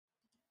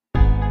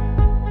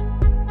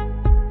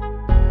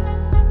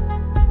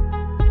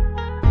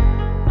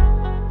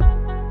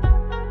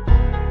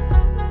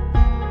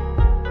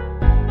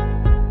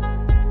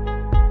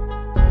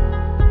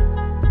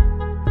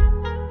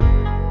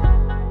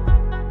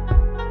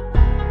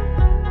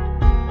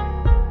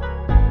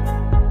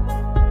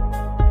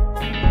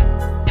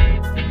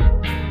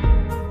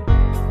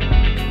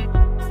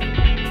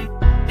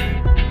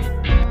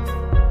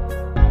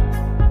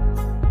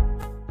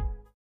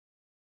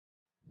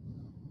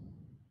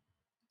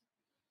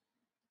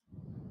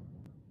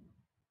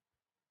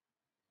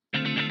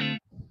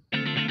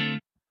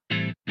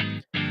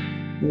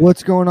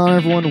What's going on,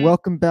 everyone?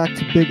 Welcome back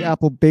to Big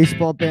Apple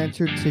Baseball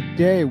Banter.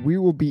 Today, we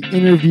will be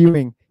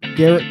interviewing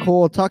Gerrit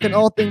Cole, talking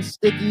all things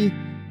sticky.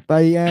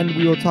 By the end,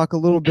 we will talk a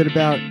little bit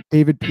about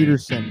David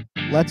Peterson.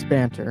 Let's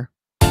banter.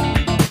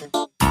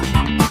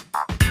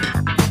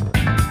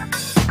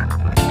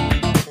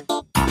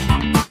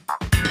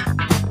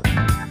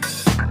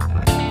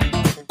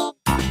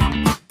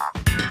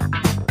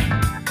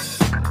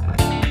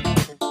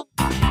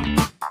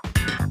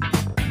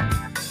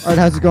 All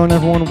right, how's it going,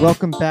 everyone?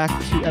 Welcome back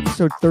to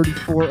episode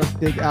 34 of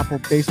Big Apple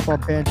Baseball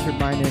Banter.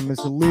 My name is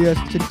Elias.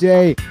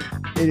 Today,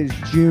 it is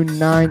June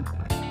 9th,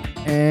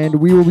 and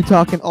we will be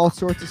talking all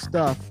sorts of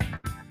stuff.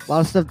 A lot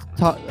of stuff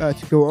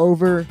to go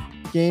over.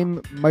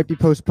 Game might be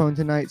postponed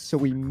tonight, so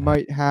we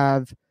might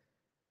have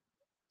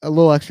a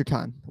little extra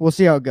time. We'll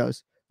see how it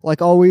goes.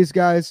 Like always,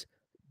 guys,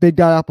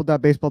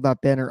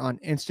 big.apple.baseball.banter on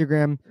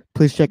Instagram.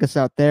 Please check us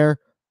out there.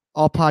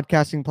 All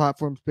podcasting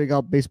platforms, Big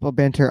Apple Baseball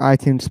Banter,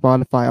 iTunes,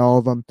 Spotify, all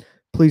of them.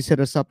 Please hit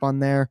us up on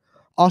there.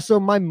 Also,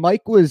 my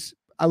mic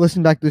I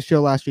listened back to the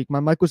show last week. My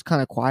mic was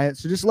kind of quiet,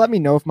 so just let me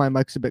know if my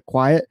mic's a bit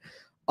quiet.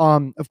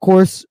 Of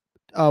course,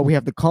 we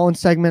have the call-in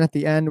segment at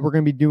the end. We're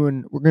going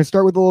to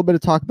start with a little bit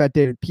of talk about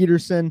David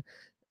Peterson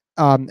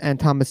and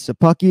Thomas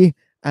Szapucki,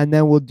 and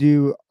then we'll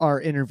do our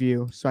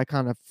interview. So I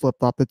kind of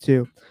flip-flop the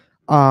two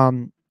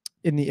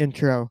in the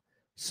intro.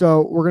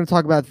 So we're going to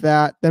talk about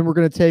that. Then we're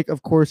going to take,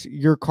 of course,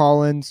 your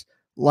call-ins,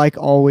 like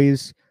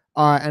always.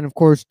 And of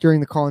course, during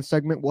the call-in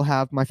segment, we'll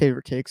have my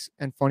favorite takes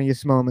and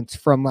funniest moments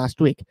from last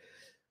week.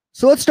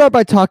 So let's start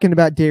by talking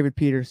about David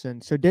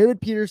Peterson. So David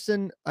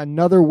Peterson,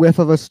 another whiff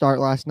of a start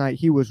last night.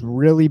 He was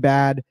really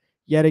bad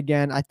yet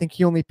again. I think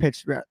he only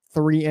pitched about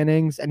 3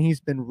 innings, and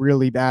he's been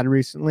really bad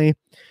recently.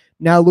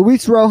 Now,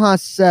 Luis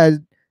Rojas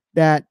said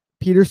that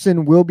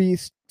Peterson will be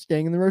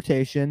staying in the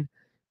rotation,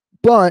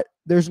 but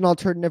there's an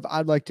alternative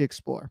I'd like to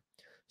explore.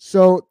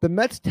 So the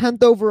Mets'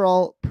 10th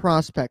overall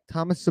prospect,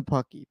 Thomas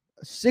Szapucki,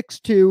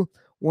 6'2",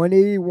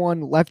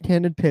 181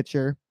 left-handed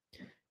pitcher.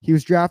 He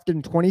was drafted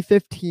in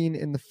 2015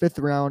 in the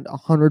 5th round,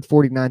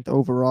 149th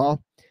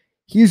overall.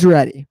 He's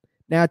ready.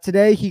 Now,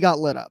 today he got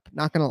lit up,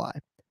 not going to lie.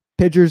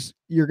 Pitchers,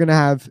 you're going to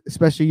have,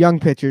 especially young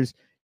pitchers,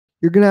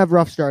 you're going to have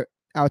rough start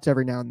outs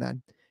every now and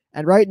then.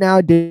 And right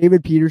now,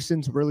 David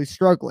Peterson's really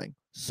struggling.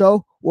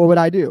 So what would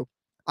I do?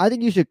 I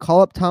think you should call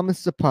up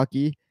Thomas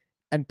Szapucki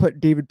and put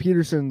David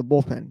Peterson in the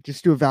bullpen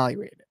just to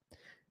evaluate it.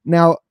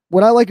 Now,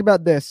 what I like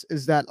about this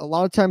is that a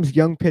lot of times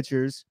young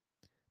pitchers,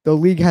 the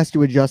league has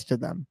to adjust to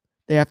them.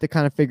 They have to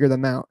kind of figure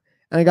them out.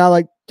 And a guy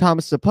like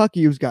Thomas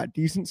Szapucki, who's got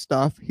decent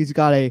stuff, he's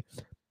got a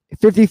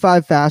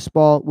 55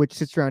 fastball, which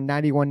sits around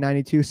 91,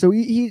 92. So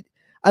I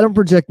don't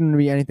project him to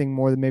be anything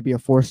more than maybe a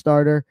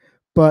 4-starter,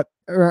 but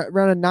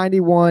around a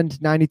 91 to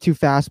 92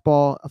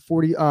 fastball, a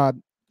 40.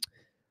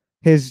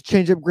 His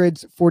changeup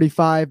grid's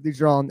 45.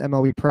 These are all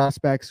MLB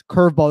prospects.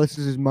 Curveball, this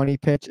is his money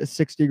pitch, a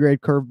 60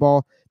 grade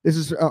curveball. This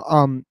is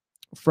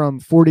from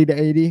 40 to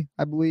 80,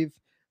 I believe.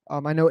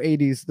 I know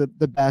 80 is the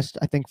best.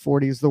 I think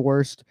 40 is the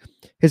worst.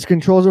 His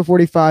controls are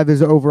 45.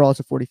 His overall is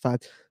a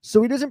 45.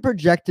 So he doesn't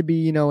project to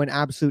be, an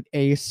absolute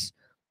ace,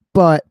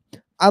 but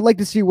I'd like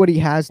to see what he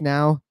has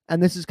now.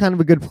 And this is kind of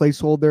a good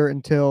placeholder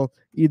until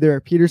either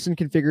Peterson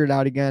can figure it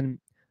out again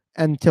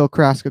until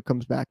Carrasco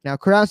comes back. Now,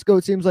 Carrasco,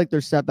 it seems like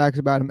there's setbacks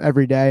about him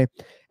every day.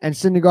 And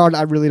Syndergaard,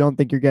 I really don't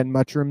think you're getting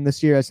much from him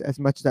this year, as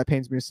much as that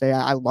pains me to say.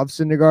 I love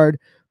Syndergaard,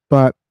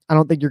 but I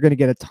don't think you're going to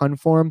get a ton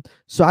for him.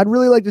 So I'd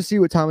really like to see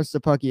what Thomas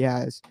Szapucki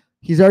has.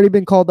 He's already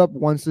been called up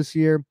once this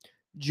year.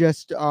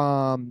 Just,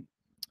 I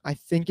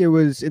think it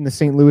was in the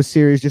St. Louis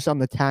series, just on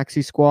the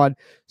taxi squad.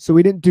 So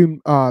we didn't do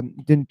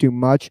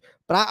much.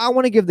 But I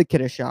want to give the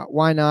kid a shot.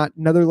 Why not?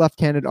 Another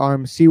left-handed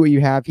arm. See what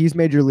you have. He's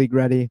major league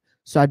ready.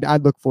 So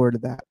I'd look forward to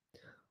that.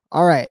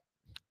 All right.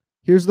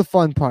 Here's the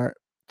fun part.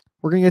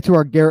 We're going to get to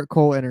our Gerrit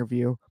Cole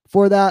interview.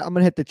 Before that, I'm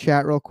going to hit the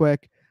chat real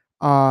quick.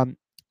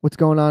 What's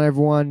going on,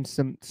 everyone?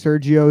 Some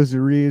Sergio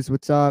Zariz,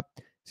 what's up?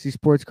 See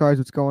Sports Cards,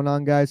 what's going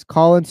on, guys?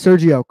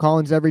 Sergio.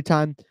 Collins every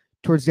time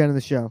towards the end of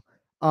the show.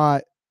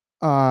 Not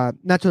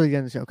towards the end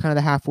of the show, kind of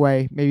the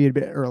halfway, maybe a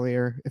bit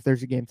earlier if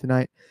there's a game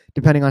tonight,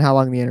 depending on how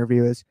long the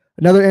interview is.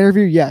 Another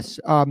interview, yes.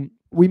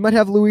 We might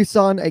have Luis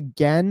on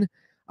again.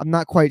 I'm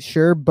not quite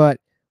sure, but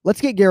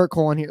let's get Gerrit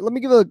Cole on here. Let me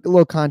give a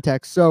little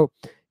context. So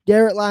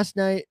Gerrit last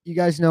night, you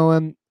guys know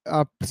him,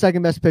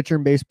 second best pitcher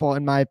in baseball,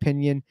 in my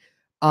opinion.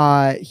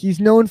 He's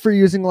known for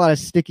using a lot of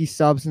sticky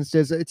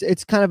substances.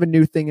 It's kind of a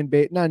new thing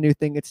not a new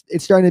thing.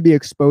 It's starting to be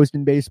exposed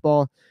in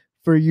baseball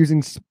for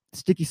using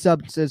sticky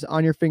substances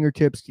on your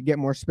fingertips to get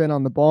more spin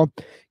on the ball.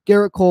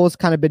 Gerrit Cole has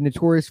kind of been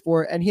notorious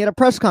for it, and he had a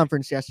press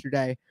conference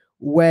yesterday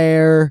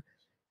where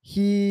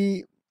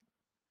he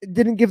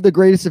didn't give the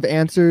greatest of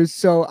answers.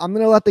 So I'm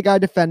going to let the guy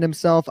defend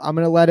himself. I'm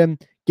going to let him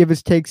give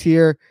his takes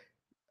here.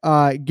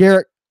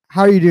 Gerrit,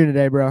 how are you doing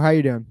today, bro? How are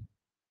you doing?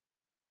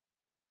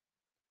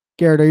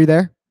 Gerrit, are you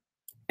there?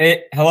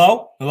 Hey,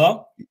 hello?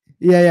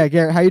 Yeah,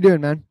 Gerrit, how you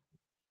doing, man?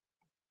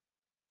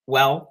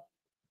 Well.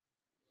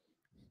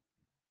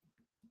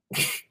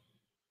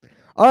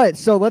 All right,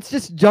 so let's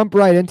just jump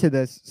right into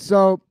this.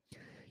 So,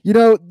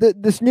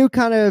 this new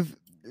kind of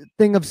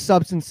thing of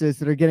substances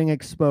that are getting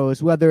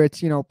exposed, whether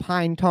it's,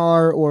 pine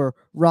tar or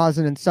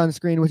rosin and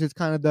sunscreen, which is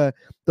kind of the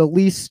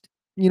least,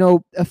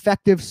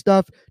 effective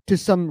stuff, to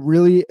some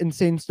really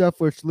insane stuff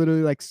where it's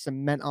literally like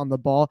cement on the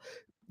ball.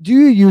 Do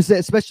you use it,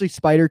 especially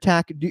spider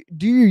tack?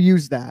 Do you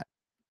use that?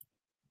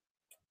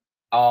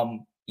 I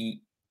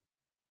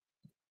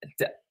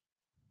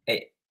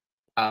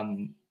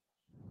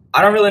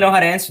don't really know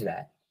how to answer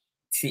that.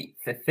 See,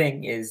 the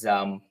thing is,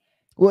 well,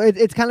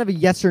 it's kind of a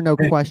yes or no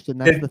question.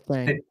 That's the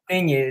thing. The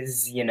thing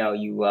is,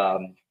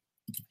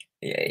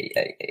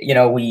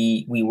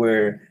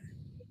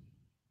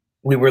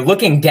 we were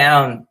looking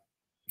down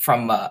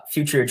from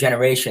future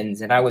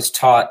generations, and I was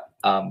taught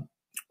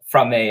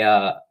from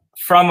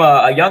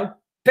a young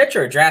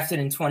pitcher drafted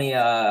in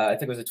I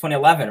think it was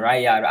 2011,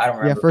 right? Yeah, I don't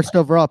remember. Yeah, first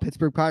overall,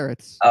 Pittsburgh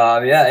Pirates.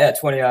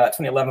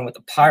 2011 with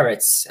the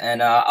Pirates,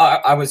 and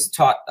I was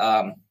taught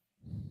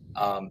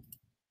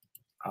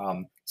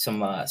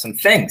some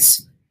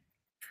things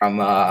from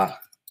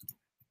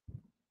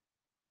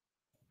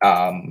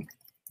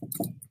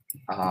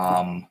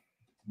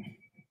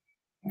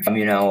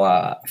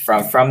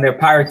from their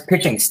Pirates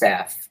pitching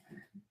staff.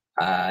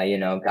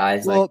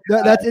 Guys. Well,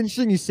 like that's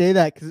interesting you say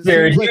that, because it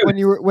seems like when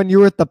you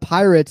were at the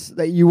Pirates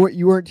that you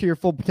weren't to your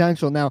full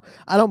potential. Now,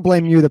 I don't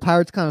blame you. The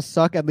Pirates kind of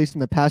suck, at least in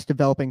the past,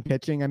 developing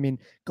pitching. I mean,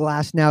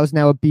 Glasnow is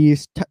now a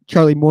beast.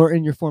 Charlie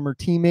Morton, your former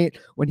teammate,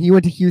 when he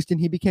went to Houston,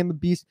 he became a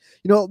beast.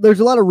 There's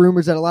a lot of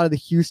rumors that a lot of the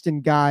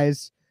Houston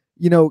guys,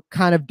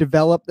 kind of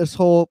develop this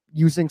whole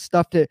using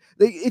stuff to,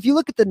 if you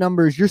look at the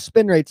numbers, your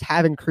spin rates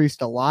have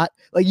increased a lot.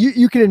 Like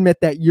you can admit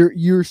that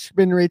your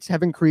spin rates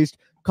have increased,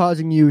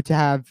 causing you to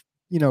have,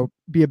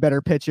 be a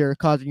better pitcher,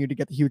 causing you to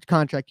get the huge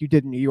contract you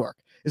did in New York.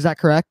 Is that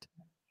correct?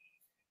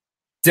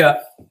 I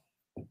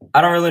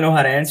don't really know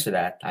how to answer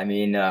that. I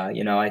mean,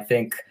 I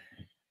think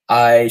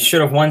I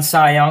should have won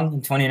Cy Young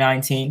in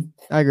 2019.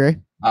 I agree.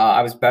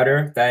 I was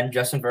better than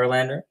Justin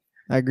Verlander.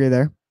 I agree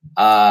there.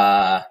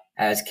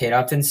 As Kate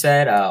Upton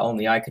said,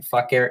 only I could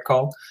fuck Garrett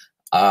Cole.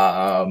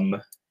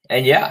 And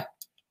yeah.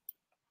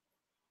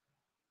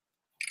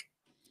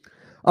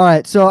 All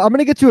right, so I'm going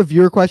to get to a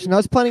viewer question. I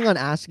was planning on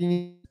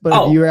asking, but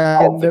a viewer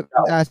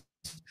asked,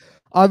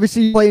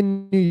 obviously you play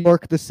in New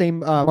York, the same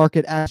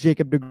market as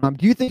Jacob deGrom.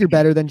 Do you think you're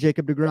better than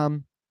Jacob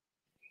deGrom?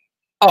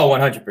 Oh,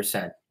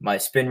 100%. My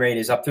spin rate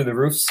is up through the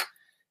roofs.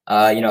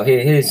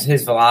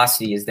 His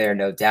velocity is there,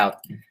 no doubt.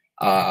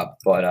 All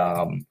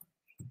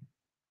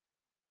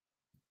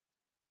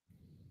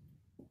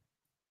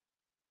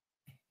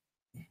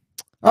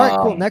right,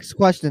 cool. Next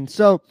question.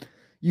 So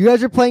you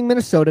guys are playing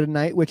Minnesota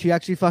tonight, which you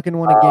actually fucking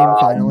won a game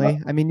finally.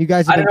 I mean, you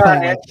guys have been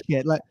playing like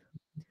shit.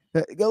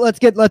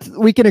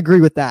 We can agree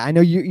with that. I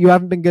know you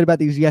haven't been good about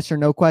these yes or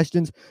no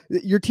questions.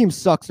 Your team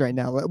sucks right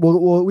now.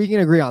 We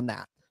can agree on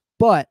that.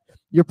 But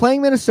you're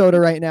playing Minnesota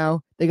right now.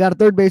 They got a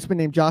third baseman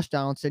named Josh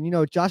Donaldson.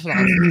 Josh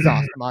Donaldson, he's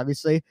awesome,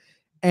 obviously.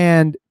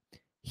 And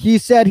he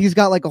said he's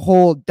got like a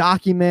whole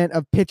document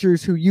of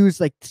pitchers who use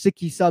like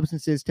sticky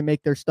substances to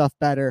make their stuff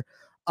better.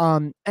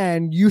 And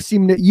you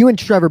and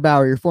Trevor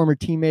Bauer, your former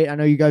teammate, I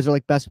know you guys are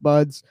like best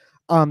buds.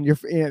 You're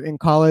in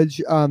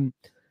college.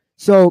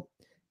 So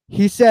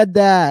he said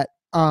that,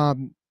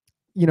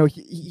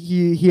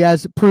 he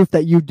has proof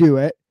that you do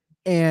it,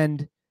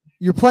 and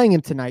you're playing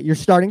him tonight. You're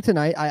starting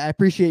tonight. I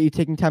appreciate you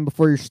taking time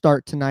before your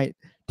start tonight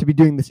to be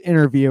doing this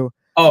interview.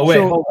 Oh, wait,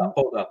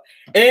 hold up.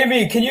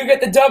 Amy, can you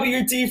get the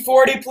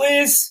WD-40,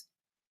 please?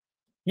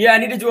 Yeah, I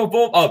need to do a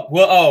vote.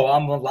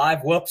 I'm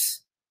live.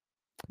 Whoops.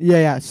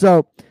 Yeah.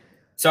 So,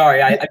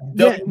 sorry,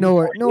 no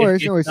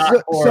worries.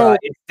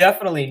 It's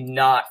definitely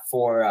not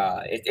for.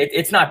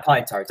 It's not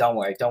pine tar. Don't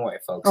worry,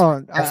 folks.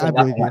 Oh, I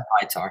believe you.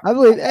 Pine tar. I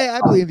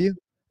believe you.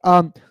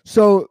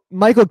 So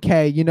Michael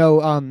Kay,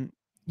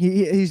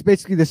 he's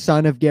basically the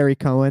son of Gary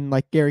Cohen.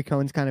 Like Gary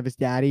Cohen's kind of his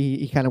daddy.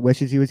 He kind of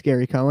wishes he was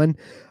Gary Cohen.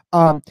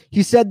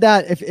 He said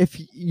that if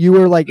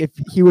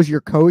he was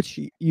your coach,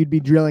 you'd be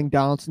drilling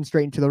Donaldson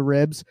straight into the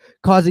ribs,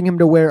 causing him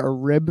to wear a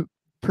rib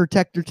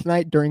protector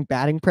tonight during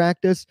batting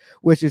practice,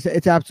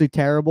 it's absolutely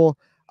terrible.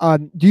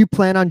 Do you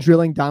plan on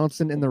drilling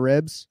Donaldson in the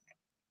ribs?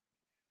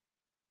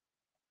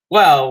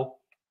 Well,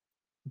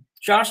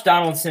 Josh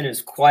Donaldson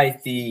is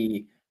quite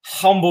the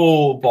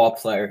humble ball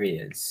player he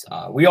is.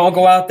 We all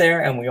go out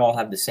there and we all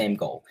have the same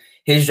goal.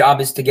 His job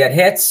is to get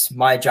hits.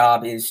 My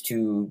job is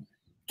to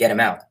get him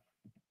out.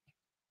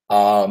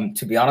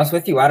 To be honest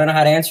with you, I don't know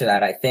how to answer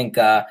that. I think,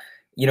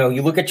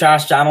 you look at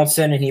Josh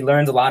Donaldson and he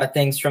learns a lot of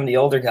things from the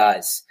older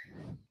guys.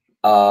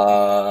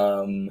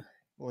 Well,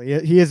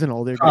 he is an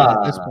older guy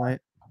at this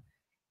point.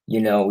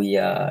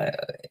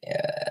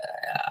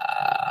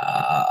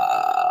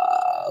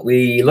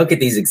 We look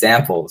at these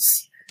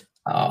examples.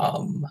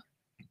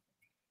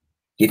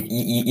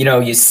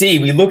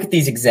 We look at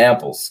these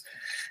examples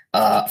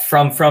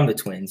from the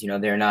Twins.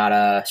 They're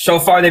not. So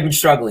far, they've been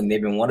struggling.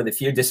 They've been one of the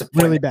few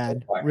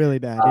disappointments. Really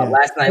bad. Yeah.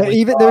 Last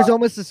night, there's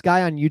almost this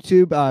guy on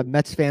YouTube,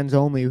 Mets fans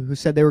only, who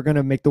said they were going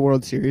to make the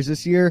World Series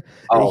this year.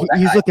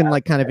 He's looking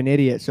like kind of an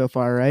idiot so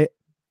far, right?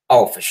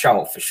 Oh, for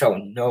sure.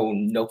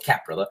 No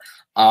cap, brother.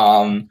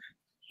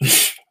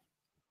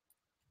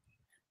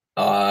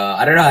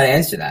 I don't know how to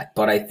answer that,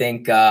 but I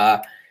think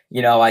I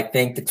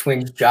think the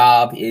Twins'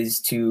 job is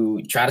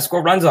to try to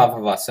score runs off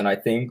of us, and I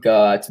think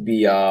to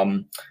be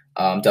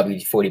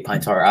WD-40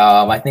 Pine Tar.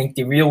 I think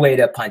the real way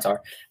to Pine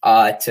Tar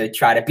to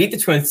try to beat the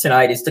Twins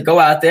tonight is to go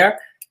out there.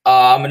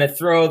 I'm gonna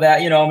throw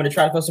that. I'm gonna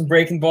try to throw some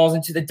breaking balls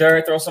into the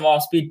dirt, throw some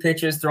off-speed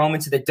pitches, throw them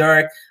into the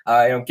dirt.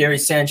 Gary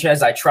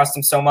Sanchez, I trust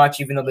him so much,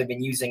 even though they've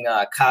been using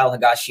Kyle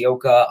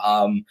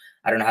Higashioka.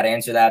 I don't know how to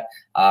answer that.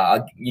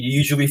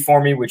 Usually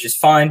for me, which is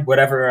fine.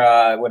 Whatever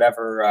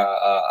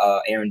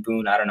Aaron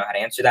Boone, I don't know how to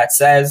answer that,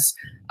 says.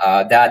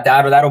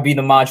 That'll be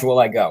the module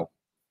I go.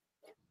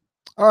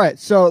 All right,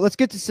 so let's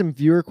get to some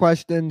viewer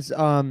questions.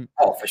 For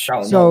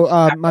sure. So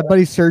my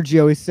buddy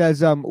Sergio, he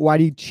says, why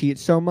do you cheat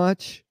so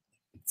much?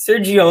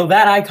 Sergio,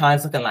 that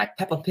icon's looking like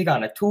Peppa Pig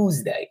on a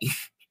Tuesday.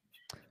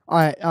 All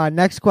right,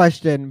 next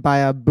question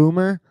by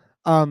Boomer.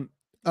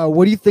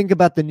 What do you think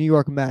about the New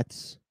York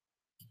Mets?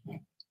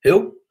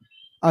 Who?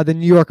 The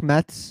New York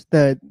Mets,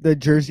 the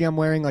jersey I'm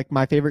wearing, like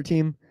my favorite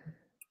team.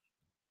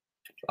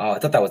 Oh, I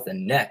thought that was the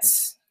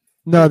Nets.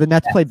 No, the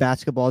Nets play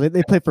basketball.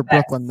 They play for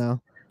Brooklyn,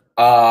 though.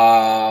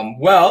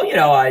 Well,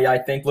 I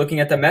think looking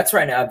at the Mets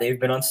right now, they've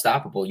been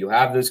unstoppable. You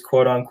have this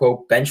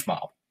quote-unquote bench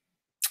mob.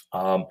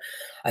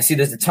 I see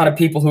there's a ton of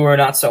people who are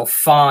not so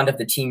fond of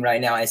the team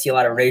right now. I see a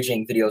lot of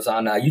raging videos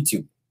on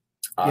YouTube.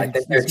 I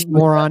think there's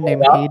moron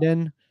named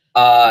Hayden.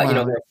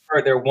 Wow.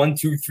 Their 1,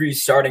 2, 3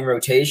 starting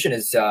rotation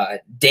is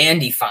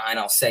dandy fine.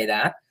 I'll say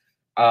that.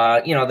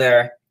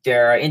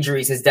 Their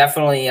injuries has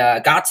definitely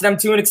got to them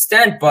to an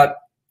extent, but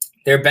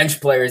their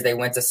bench players they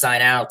went to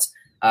sign out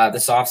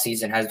this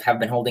offseason have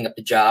been holding up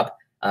the job.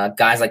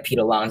 Guys like Pete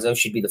Alonso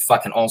should be the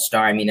fucking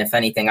all-star. I mean, if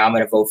anything, I'm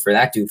going to vote for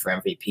that dude for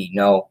MVP.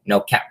 No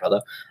cap,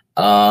 brother.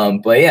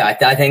 But yeah,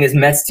 I think his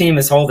Mets team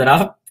is holding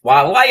up.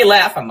 Why are you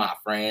laughing, my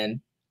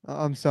friend?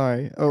 I'm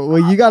sorry. Oh,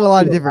 well, you got a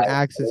lot of different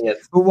accents.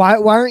 But why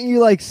aren't you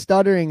like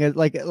stuttering?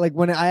 Like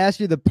when I asked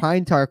you the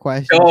Pine Tar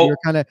question, you're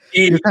kind of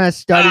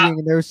stuttering,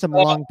 and there was some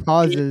long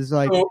pauses.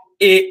 Like,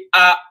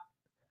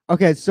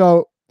 okay,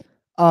 so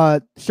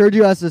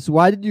Sergio asked us,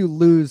 why did you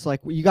lose? Like,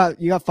 you got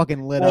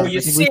fucking lit up.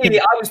 You see,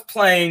 I was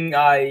playing.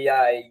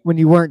 When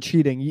you weren't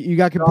cheating, you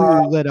got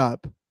completely lit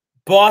up.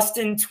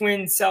 Boston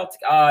Twins Celtic.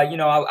 I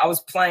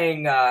was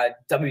playing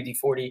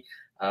WD-40.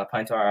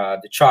 Pine Tar,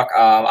 the chalk.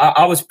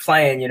 I was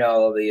playing, I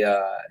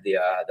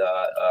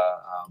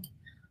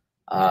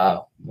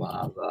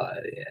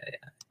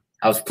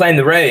was playing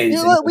the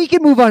Rays. We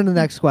can move on to the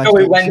next question.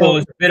 Joey Wendell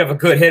is a bit of a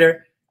good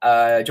hitter.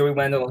 Joey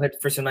Wendell hit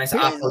for some nice.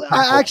 I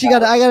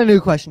got a new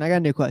question.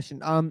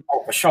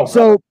 For sure.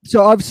 So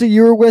obviously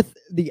you were with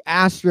the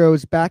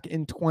Astros back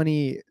in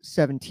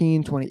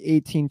 2017,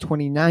 2018,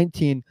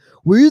 2019.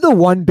 Were you the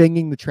one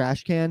banging the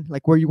trash can?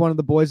 Like, were you one of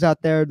the boys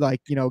out there,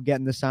 like,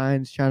 getting the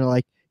signs, trying to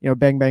like,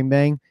 bang, bang,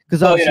 bang?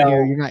 Because obviously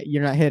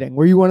you're not hitting.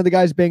 Were you one of the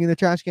guys banging the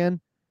trash can?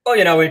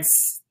 Well,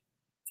 it's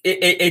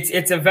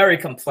a very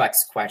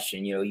complex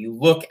question. You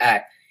look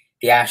at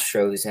the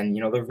Astros and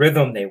the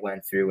rhythm they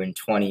went through in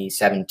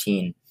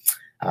 2017.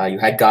 You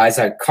had guys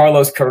like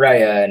Carlos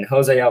Correa and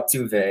Jose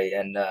Altuve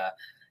and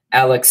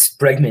Alex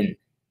Bregman,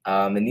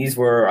 and these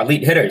were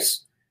elite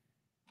hitters.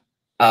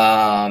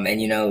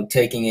 And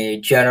taking a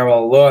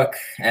general look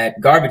at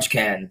garbage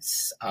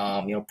cans,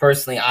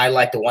 personally, I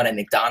like the one at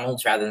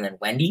McDonald's rather than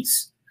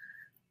Wendy's.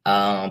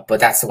 But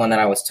that's the one that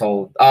I was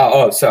told.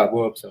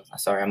 Whoops,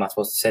 sorry, I'm not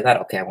supposed to say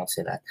that. Okay, I won't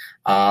say that.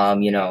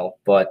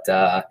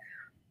 But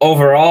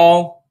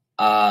overall,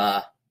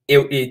 I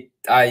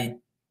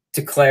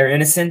declare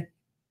innocent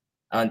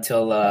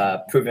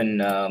until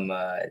proven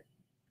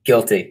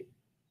guilty.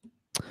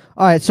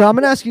 All right, so I'm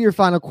gonna ask you your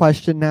final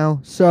question now.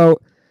 So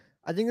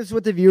I think this is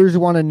what the viewers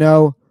want to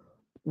know.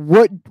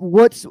 I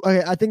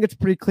think it's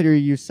pretty clear you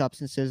use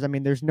substances. I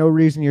mean, there's no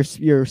reason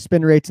your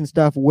spin rates and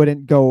stuff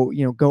wouldn't go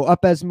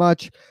up as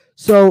much.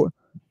 So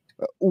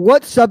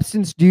what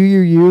substance do you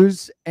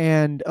use?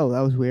 And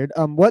that was weird.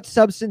 What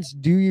substance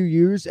do you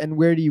use and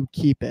where do you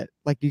keep it?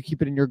 Like, do you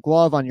keep it in your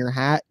glove, on your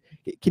hat?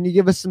 Can you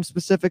give us some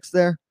specifics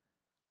there?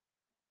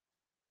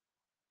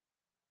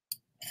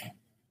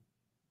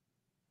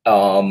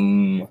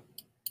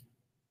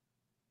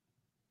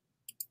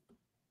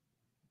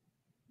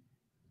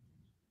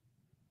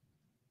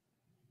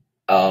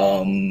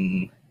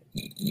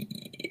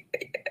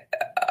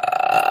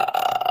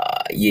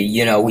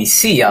 We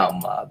see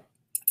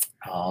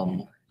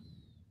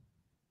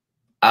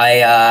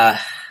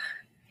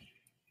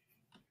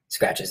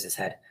scratches his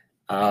head.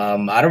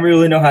 I don't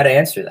really know how to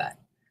answer that.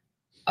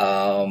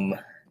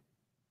 I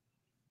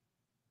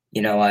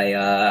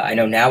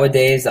know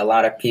nowadays a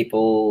lot of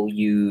people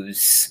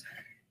use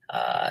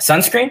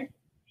sunscreen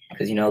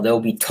because they'll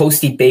be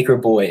toasty baker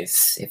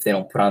boys if they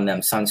don't put on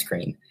them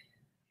sunscreen.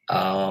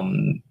 I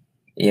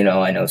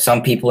know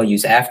some people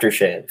use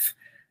aftershave.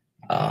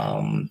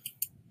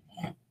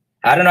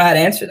 I don't know how to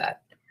answer that.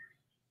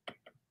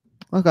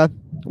 Okay.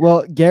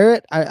 Well,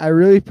 Garrett, I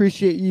really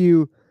appreciate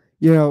you,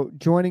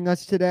 joining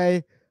us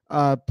today.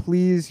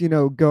 please,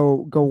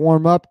 go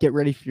warm up, get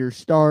ready for your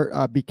start.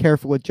 Be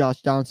careful with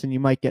Josh Donaldson. You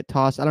might get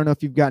tossed. I don't know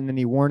if you've gotten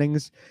any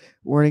warnings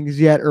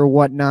yet or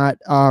whatnot.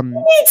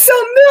 Need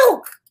some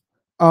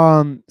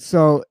milk.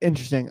 So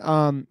interesting.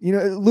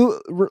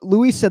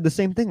 Luis said the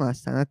same thing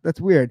last time. That's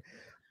weird.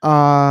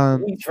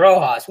 Luis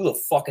Rojas, who the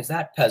fuck is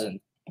that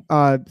peasant?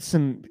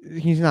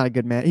 He's not a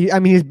good man.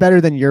 He's better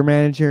than your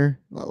manager.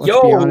 Let's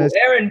be honest.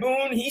 Aaron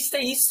Boone,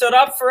 he stood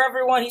up for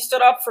everyone. He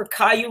stood up for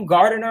Caillou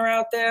Gardner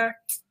out there.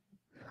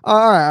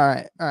 All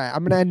right.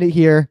 I'm gonna end it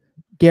here.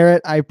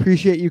 Garrett, I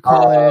appreciate you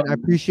calling in. I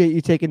appreciate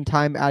you taking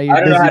time out of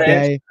your busy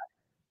day.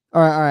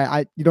 All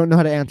right. You don't know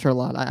how to answer a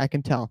lot. I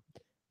can tell.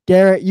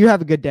 Garrett, you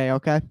have a good day,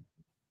 okay?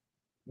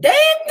 Damn.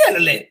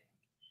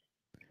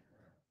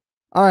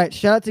 All right.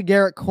 Shout out to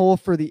Garrett Cole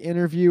for the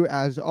interview,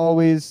 as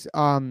always.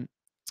 We're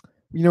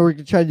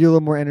gonna try to do a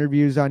little more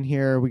interviews on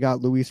here. We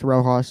got Luis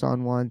Rojas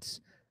on once.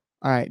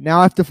 All right. Now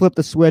I have to flip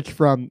the switch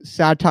from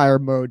satire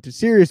mode to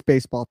serious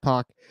baseball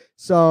talk.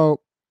 So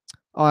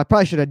I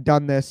probably should have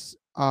done this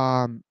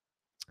during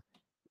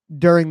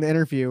the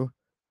interview.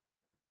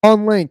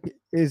 On link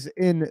is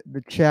in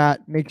the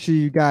chat. Make sure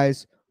you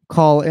guys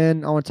call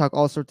in. I want to talk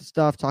all sorts of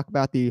stuff. Talk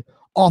about the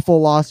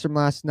awful loss from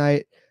last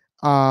night.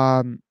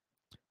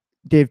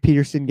 Dave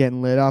Peterson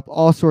getting lit up.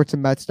 All sorts of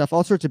Mets stuff.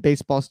 All sorts of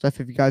baseball stuff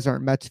if you guys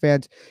aren't Mets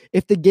fans.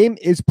 If the game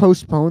is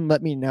postponed,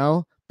 let me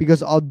know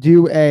because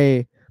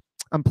I'm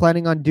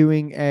planning on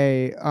doing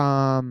a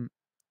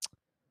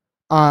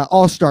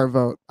all-star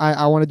vote.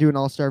 I want to do an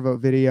all-star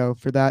vote video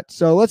for that.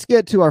 So let's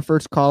get to our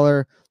first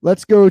caller.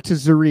 Let's go to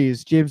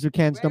Zariz, James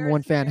McCann's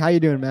 #1 fan. How you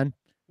doing, man?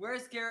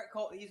 Where's Garrett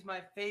Cole? He's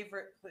my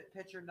favorite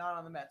pitcher, not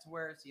on the Mets.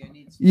 Where is he? I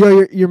need.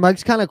 Yo, your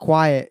mic's kind of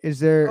quiet. Is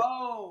there?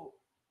 Oh,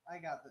 I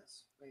got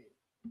this. Wait.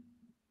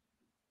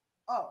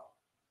 Oh.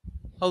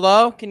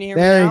 Hello, can you hear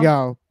me? There now? you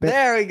go.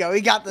 There we go.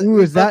 We got the. Ooh,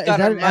 is that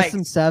an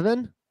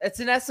SM7? It's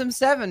an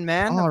SM7,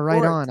 man. Oh,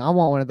 right on. I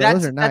want one of those.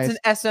 Those are nice.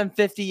 That's an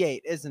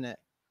SM58, isn't it?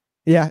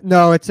 Yeah,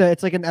 no, it's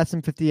like an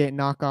SM58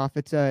 knockoff.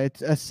 It's a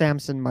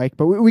Samsung mic,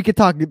 but we could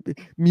talk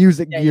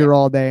music gear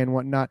all day and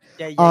whatnot.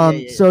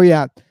 So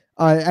yeah,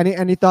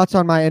 any thoughts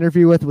on my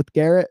interview with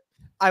Garrett?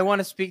 I want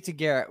to speak to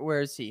Garrett. Where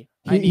is he?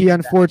 He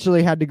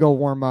unfortunately had to go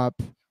warm up.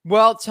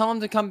 Well, tell him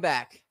to come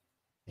back.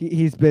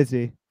 He's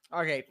busy.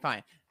 Okay,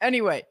 fine.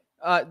 Anyway,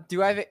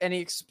 do I have any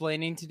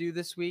explaining to do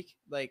this week?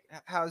 Like,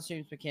 how's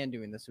James McCann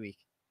doing this week?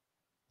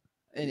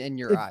 In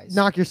your eyes,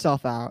 knock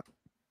yourself out.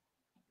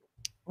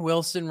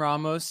 Wilson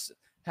Ramos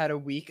had a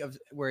week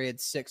where he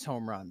had 6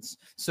 home runs.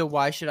 So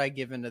why should I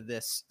give into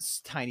this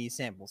tiny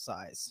sample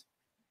size?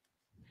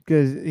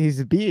 Because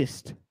he's a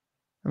beast.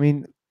 I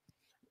mean,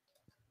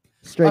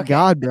 straight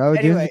God, bro.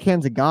 Anyway, James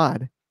McCann's a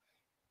god.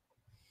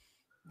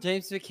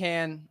 James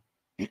McCann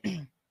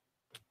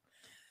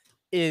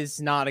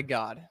is not a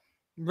god.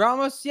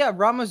 Ramos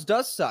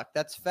does suck.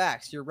 That's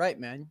facts. You're right,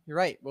 man. You're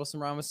right. Wilson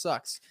Ramos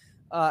sucks.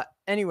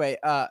 Anyway,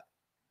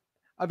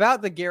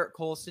 about the Garrett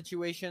Cole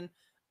situation,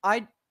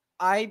 I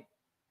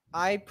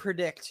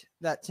predict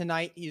that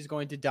tonight he's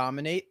going to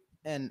dominate,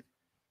 and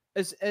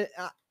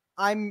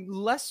I'm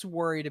less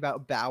worried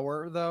about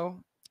Bauer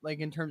though, like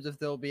in terms of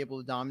they'll be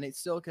able to dominate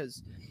still,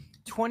 because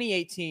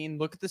 2018,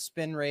 look at the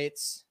spin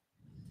rates.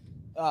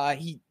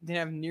 He didn't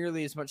have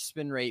nearly as much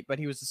spin rate, but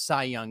he was a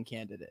Cy Young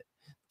candidate.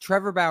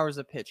 Trevor Bauer's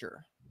a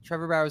pitcher.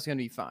 Trevor Bauer's going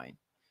to be fine.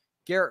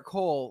 Garrett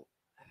Cole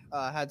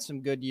had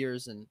some good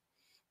years in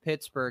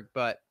Pittsburgh,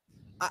 but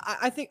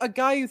I think a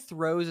guy who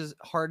throws as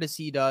hard as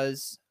he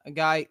does, a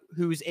guy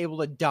who's able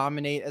to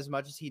dominate as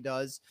much as he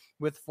does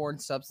with foreign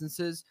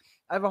substances,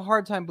 I have a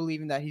hard time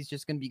believing that he's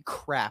just going to be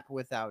crap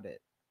without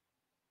it.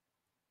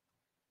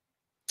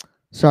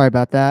 Sorry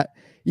about that.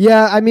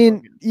 Yeah, I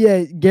mean,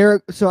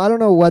 Garrett. So I don't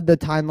know what the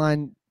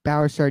timeline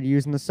Bauer started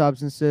using the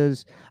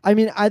substances. I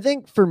mean, I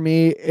think for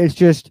me,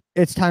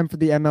 it's time for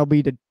the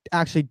MLB to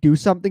actually do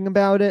something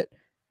about it.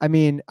 I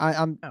mean,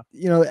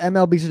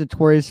 MLB's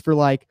notorious for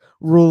like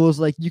rules,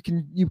 like you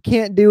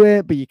can't do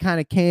it, but you kind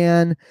of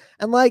can.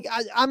 And like,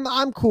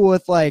 I'm cool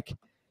with like,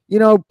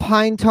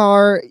 pine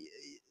tar,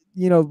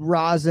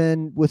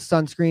 rosin with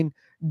sunscreen.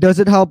 Does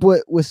it help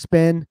with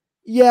spin?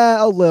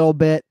 Yeah, a little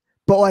bit.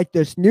 But like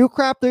this new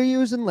crap they're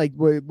using, like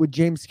what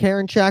James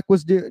Karinchak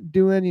was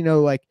doing,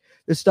 like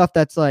the stuff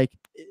that's like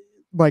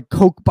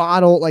Coke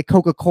bottle, like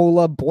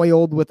Coca-Cola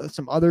boiled with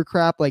some other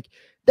crap, like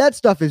that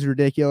stuff is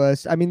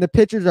ridiculous. I mean, the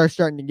pitchers are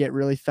starting to get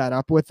really fed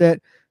up with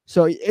it.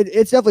 So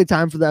it's definitely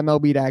time for the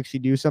MLB to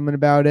actually do something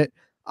about it.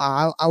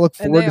 I look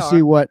forward to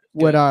see what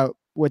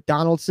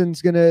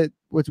Donaldson's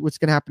what's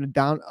gonna happen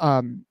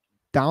to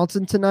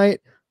Donaldson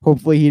tonight.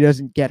 Hopefully he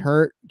doesn't get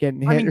hurt, getting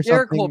hit or something.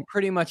 Garrett Cole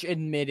pretty much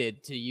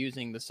admitted to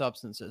using the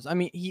substances. I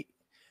mean,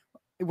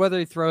 whether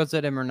he throws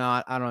at him or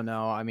not, I don't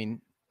know. I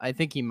mean, I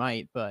think he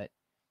might, but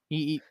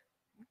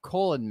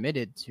Cole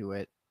admitted to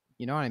it.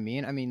 You know what I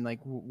mean? I mean, like,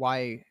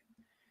 why?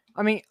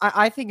 I mean,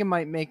 I think it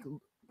might make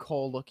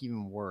Cole look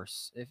even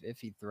worse if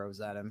he throws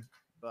at him,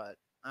 but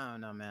I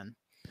don't know, man.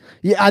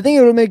 Yeah, I think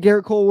it would make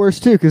Garrett Cole worse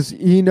too, because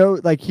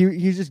like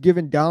he's just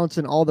giving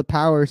Donaldson all the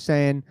power,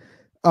 saying,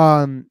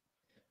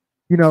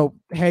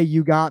 hey,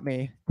 you got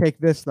me. Take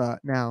this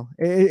now.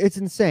 It's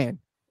insane.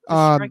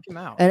 Just strike him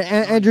out. And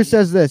Andrew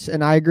says this,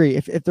 and I agree.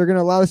 If they're going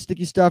to allow the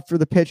sticky stuff for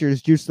the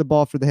pitchers, juice the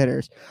ball for the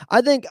hitters.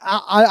 I think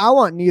I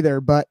want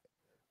neither, but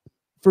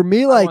for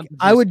me,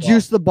 I would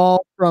juice the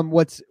ball from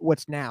what's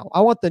now.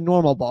 I want the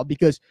normal ball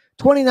because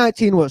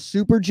 2019 was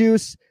super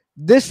juice.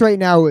 This right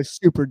now is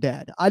super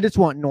dead. I just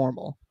want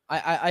normal.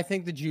 I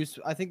think the juice.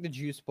 I think the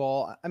juice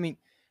ball. I mean,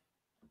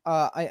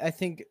 I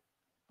think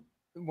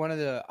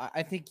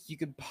I think you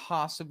could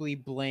possibly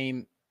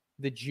blame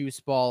the juice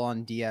ball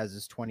on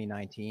Diaz's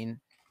 2019.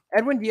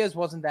 Edwin Diaz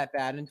wasn't that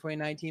bad in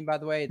 2019, by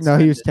the way. No,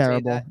 he was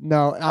terrible.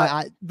 No,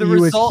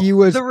 he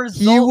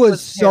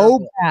was so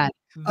terrible. bad.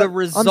 The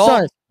result. I'm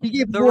sorry. He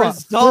gave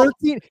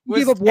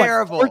up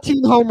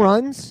 14 home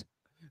runs.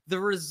 The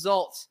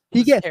result.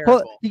 He gave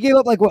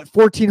up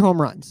 14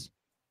 home runs.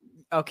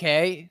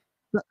 Okay.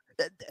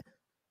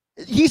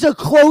 He's a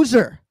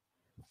closer.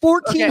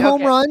 14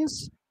 home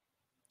runs.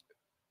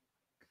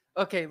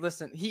 Okay,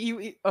 listen.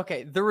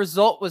 The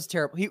result was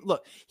terrible.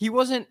 He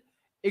wasn't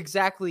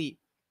exactly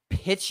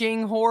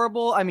pitching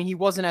horrible. I mean, he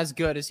wasn't as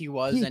good as he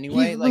was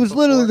anyway. It was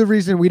literally the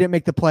reason we didn't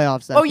make the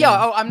playoffs.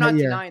 I'm not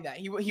denying that.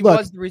 He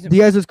was the reason.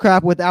 Diaz was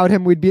crap. Without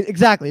him, we'd be in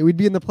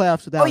the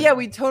playoffs without him.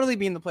 We'd totally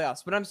be in the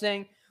playoffs. But I'm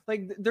saying,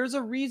 there's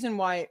a reason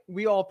why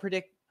we all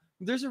predict.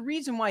 There's a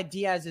reason why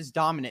Diaz is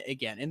dominant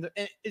again, and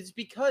it's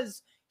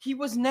because he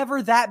was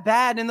never that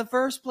bad in the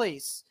first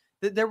place.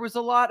 There was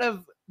a lot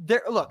of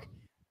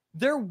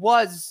there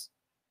was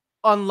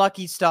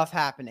unlucky stuff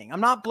happening.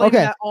 I'm not blaming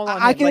that all on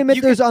him. I can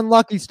admit there's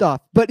unlucky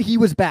stuff, but he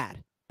was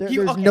bad.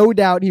 There's no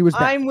doubt he was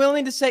bad. I'm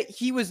willing to say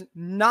he was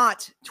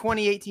not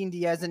 2018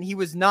 Diaz, and he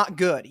was not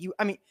good. He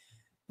wasn't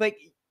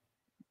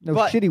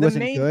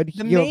good.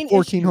 He gave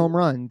 14 home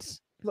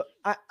runs. Look,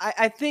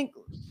 I think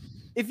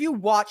if you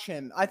watch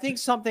him, I think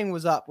something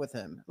was up with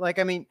him.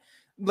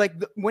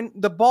 When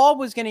the ball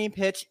was getting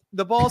pitched,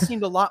 the ball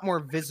seemed a lot more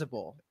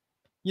visible.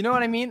 You know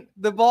what I mean?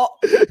 The ball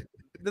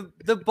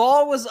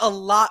was a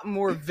lot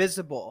more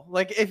visible.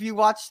 If you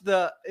watch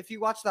the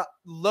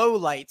low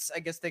lights, I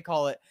guess they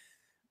call it,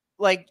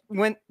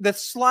 when the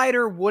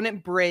slider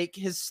wouldn't break,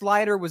 his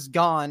slider was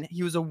gone.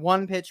 He was a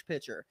one-pitch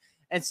pitcher.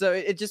 And so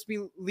it'd just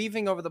be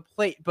leaving over the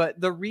plate. But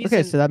the reason...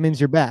 Okay, so that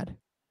means you're bad.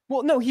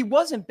 Well, no, he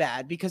wasn't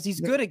bad because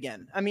he's good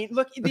again. I mean,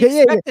 look, he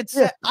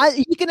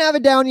can have a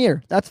down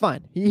year. That's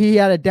fine. He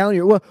had a down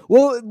year. What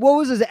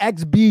was his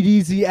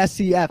XBDZ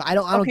SCF? I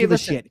don't give a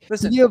shit.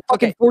 Listen, he had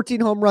fucking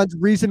 14 home runs.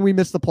 Reason we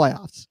missed the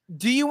playoffs.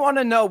 Do you want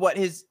to know what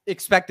his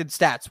expected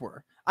stats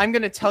were? I'm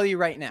going to tell you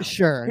right now.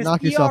 Sure,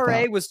 knock yourself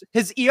out.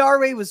 His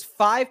ERA was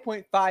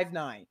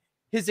 5.59.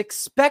 His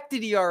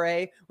expected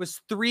ERA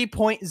was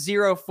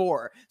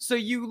 3.04. So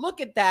you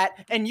look at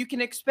that and you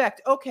can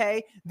expect,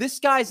 okay, this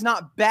guy's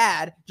not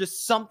bad,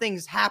 just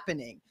something's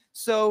happening.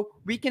 So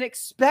we can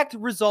expect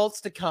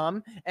results to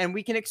come, and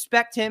we can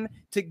expect him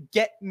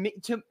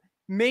to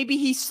maybe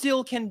he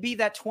still can be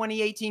that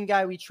 2018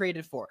 guy we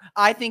traded for.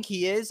 I think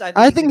he is.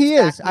 I think he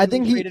is. I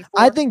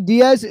think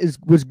Diaz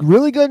was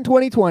really good in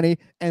 2020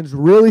 and is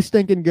really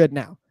stinking good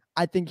now.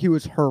 I think he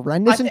was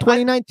horrendous in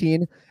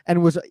 2019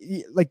 and was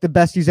the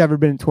best he's ever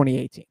been in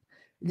 2018.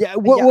 Yeah.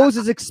 What was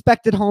his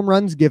expected home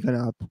runs given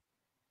up?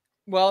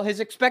 Well,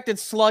 his expected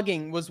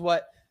slugging was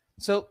what?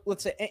 So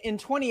let's say in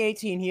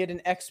 2018, he had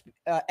an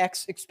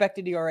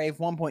expected ERA of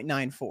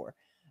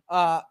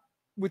 1.94,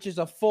 which is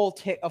a full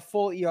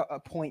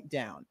point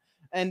down.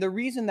 And the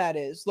reason that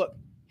is, look,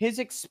 his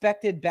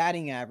expected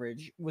batting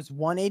average was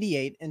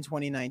 188 in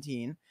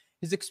 2019.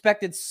 His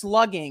expected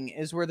slugging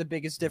is where the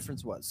biggest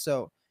difference was.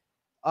 So,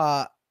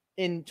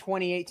 in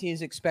 2018,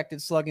 his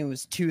expected slugging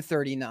was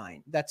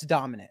 239. That's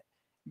dominant.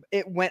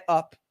 It went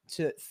up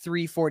to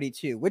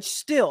 342, which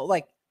still,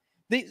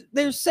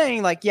 they're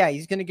saying,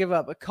 he's going to give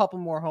up a couple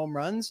more home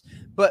runs.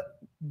 But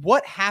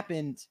what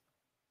happened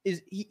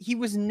is he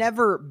was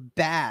never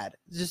bad.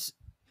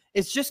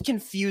 It's just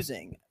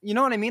confusing. You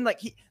know what I mean?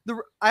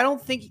 I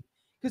don't think,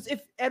 because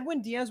if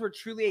Edwin Diaz were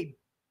truly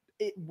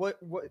what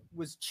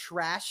was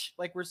trash,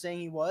 like we're saying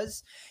he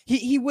was,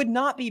 he would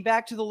not be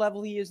back to the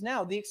level he is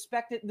now. The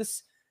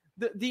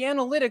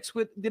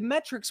analytics the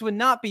metrics would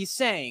not be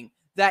saying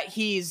that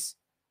he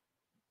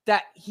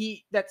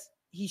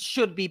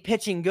should be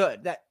pitching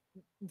good. That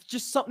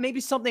just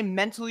maybe something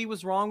mentally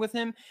was wrong with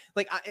him.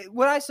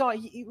 What I saw,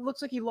 he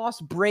looks like he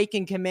lost break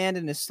and command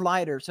in his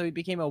slider, so he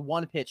became a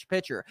one-pitch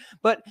pitcher.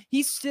 But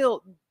he's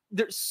still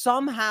there.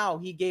 Somehow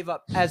he gave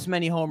up as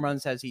many home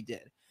runs as he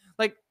did.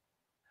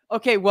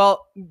 Okay,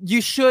 well,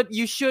 you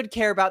should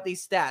care about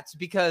these stats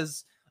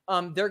because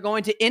they're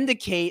going to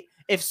indicate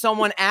if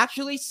someone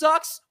actually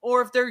sucks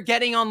or if they're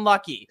getting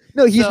unlucky.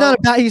 No, he's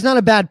not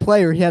a bad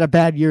player. He had a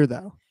bad year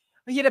though.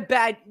 He had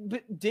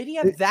but did he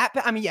have that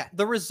bad? I mean, yeah,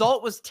 the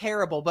result was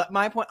terrible, but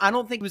my point, I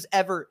don't think it was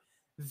ever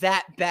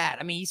that bad.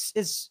 I mean, he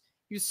was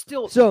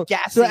still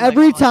gassing. So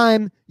every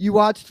time you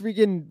watch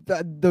freaking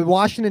the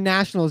Washington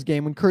Nationals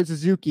game when Kurt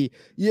Suzuki,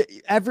 he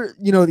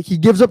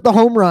gives up the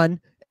home run.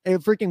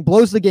 It freaking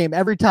blows the game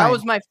every time. That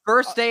was my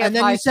first day of And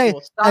then high you say-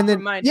 school. Stop and then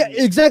reminding yeah, me.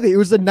 exactly. It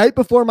was the night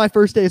before my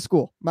first day of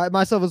school.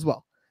 Myself as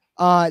well.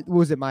 What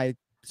was it, my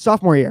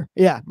sophomore year?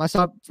 Yeah,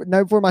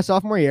 night before my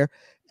sophomore year.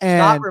 Stop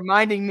And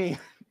reminding me.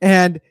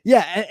 and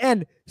yeah,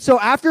 and so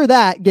after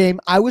that game,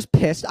 I was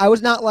pissed. I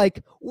was not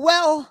like,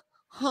 well,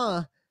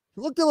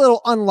 looked a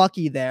little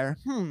unlucky there.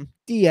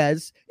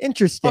 Diaz,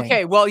 interesting.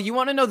 Okay, well, you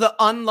want to know the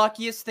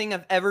unluckiest thing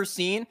I've ever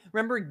seen?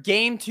 Remember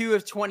Game 2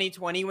 of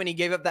 2020 when he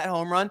gave up that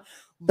home run?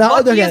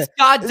 Luckiest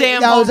goddamn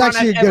that was home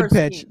actually run a I've ever good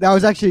pitch. seen. That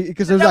was actually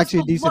because it was That actually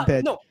a the decent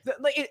pitch. No,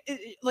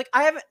 like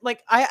I haven't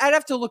I'd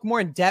have to look more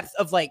in depth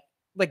of like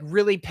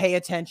really pay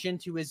attention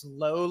to his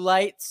low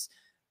lights,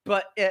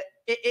 but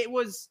it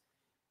was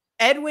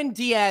Edwin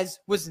Diaz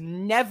was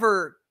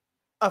never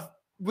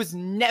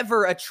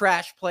a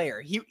trash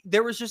player.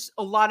 There was just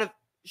a lot of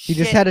He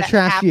just shit had a that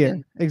trash year.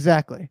 happened.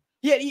 Exactly.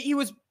 Yeah, he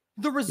was.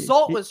 The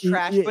result was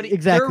trash, but exactly.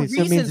 there So are it means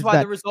reasons it's why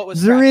bad. the result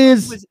was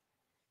Zariz, trash.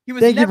 He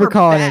was thank you never for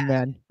calling bad. in,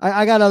 man.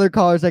 I got other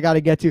callers I got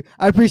to get to.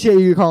 I appreciate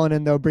you calling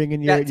in, though,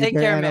 bringing your take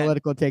very care, man.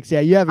 analytical takes.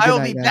 Yeah, you have a good I will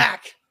night, be man.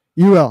 back.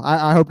 You will.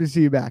 I hope to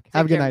see you back.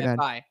 Have a good night, man.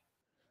 Bye.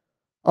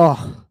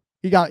 Oh,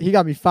 he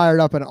got me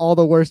fired up in all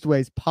the worst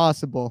ways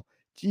possible.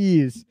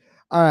 Jeez.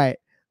 All right.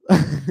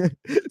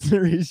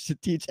 Zariz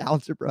should teach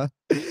algebra.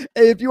 Hey,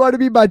 if you want to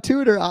be my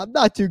tutor, I'm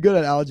not too good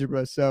at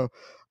algebra, so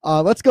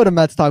let's go to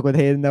Mets talk with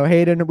Hayden, though.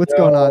 Hayden, what's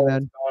going on,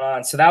 man? What's going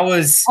on? So that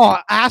was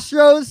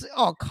Astros.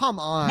 Oh, come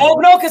on. well,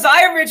 no, because no,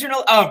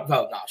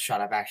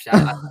 shut up. Actually,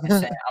 I'm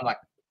saying, I'm like,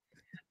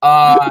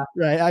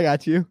 right, I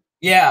got you.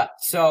 yeah.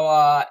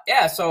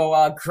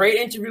 So great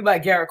interview by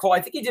Garrett Cole.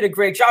 I think he did a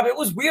great job. It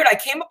was weird. I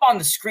came up on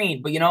the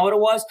screen, but you know what it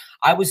was?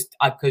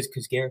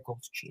 Because Garrett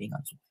Cole's cheating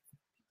on.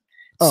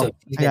 Oh,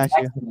 I got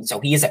you. So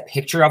he has a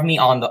picture of me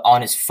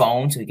on his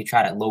phone, so he could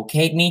try to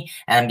locate me.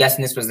 And I'm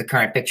guessing this was the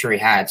current picture he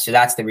had. So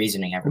that's the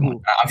reasoning,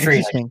 everyone. I'm sure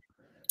he's like,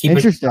 keep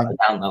it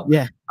down low.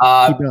 Yeah.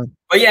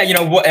 But yeah, you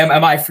know, what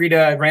am I free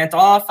to rant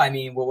off? I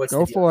mean, what's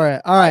go for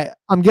it? All right,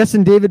 I'm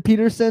guessing David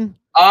Peterson.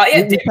 Yeah,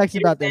 David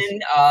Peterson, about this,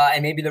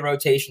 and maybe the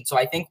rotation. So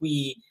I think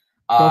we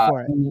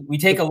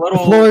take a little.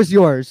 The floor is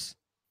yours.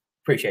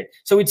 Appreciate it.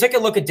 So we took a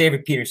look at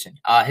David Peterson.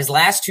 His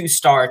last two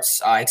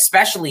starts,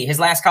 especially his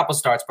last couple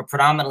starts, but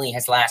predominantly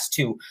his last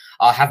two,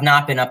 have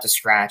not been up to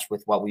scratch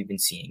with what we've been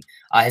seeing.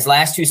 His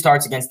last two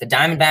starts against the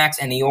Diamondbacks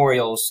and the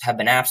Orioles have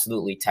been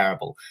absolutely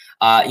terrible.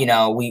 You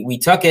know, we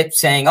took it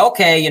saying,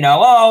 okay,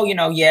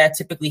 yeah,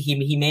 typically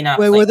he may not.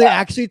 Wait, were they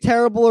actually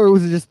terrible, or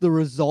was it just the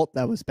result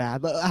that was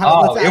bad?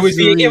 It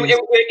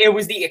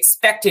was the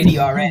expected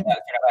ERA.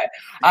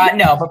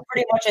 No, but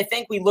pretty much I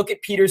think we look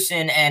at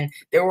Peterson, and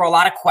there were a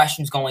lot of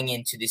questions going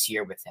into this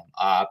year with him.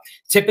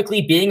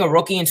 Typically, being a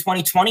rookie in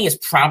 2020 is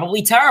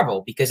probably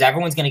terrible because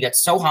everyone's going to get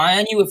so high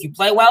on you if you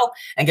play well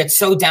and get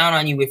so down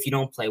on you if you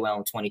don't play well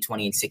in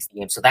 2020 and 60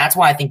 games. So that's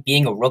why I think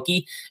being a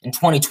rookie in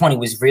 2020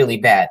 was really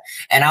bad.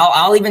 And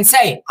I'll even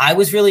say I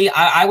was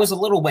a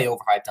little way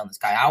overhyped on this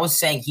guy. I was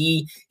saying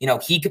he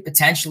could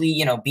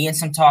potentially, be in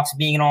some talks of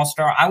being an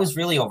all-star. I was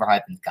really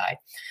overhyping the guy.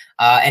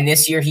 And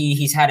this year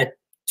he's had a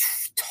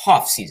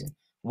tough season.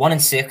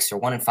 1-6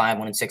 or 1-5,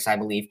 1-6, I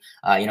believe.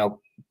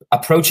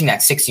 Approaching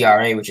that 6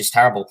 ERA, which is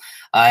terrible.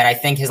 And I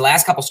think his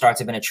last couple starts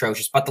have been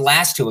atrocious, but the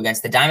last two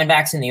against the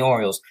Diamondbacks and the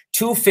Orioles,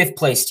 two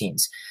fifth-place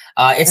teams.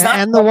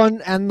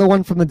 The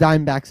one from the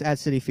Diamondbacks at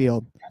Citi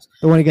Field,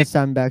 the one against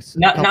Diamondbacks.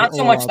 Not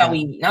so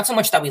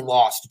much that we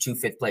lost to two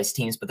fifth-place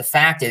teams, but the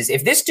fact is,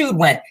 if this dude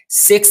went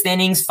 6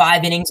 innings,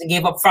 5 innings, and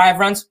gave up 5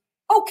 runs,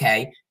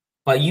 okay,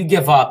 but you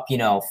give up,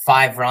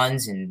 5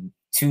 runs and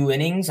 2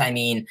 innings. I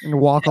mean, and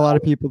walk a lot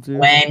of people too.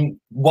 When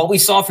what we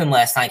saw from him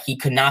last night, he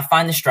could not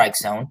find the strike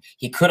zone.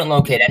 He couldn't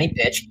locate any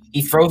pitch.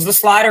 He throws the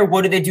slider.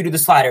 What did they do to the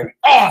slider?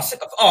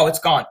 It's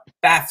gone.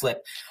 Bat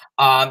flip.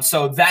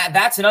 So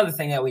that's another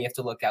thing that we have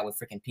to look at with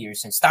freaking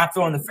Peterson. Stop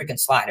throwing the freaking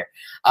slider.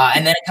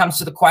 And then it comes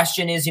to the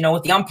question is,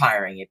 with the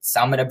umpiring,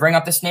 I'm going to bring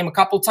up this name a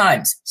couple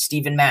times.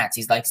 Steven Matz.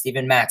 He's like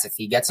Steven Matz. If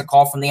he gets a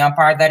call from the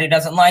umpire that he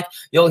doesn't like,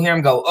 you'll hear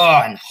him go,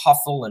 and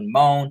huffle and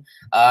moan.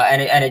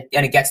 And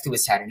it gets to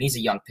his head. And he's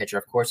a young pitcher.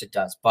 Of course it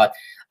does. But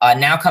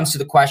now comes to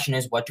the question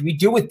is, what do we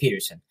do with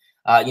Peterson?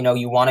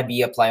 You want to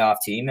be a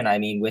playoff team. And I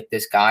mean, with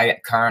this guy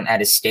current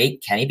at his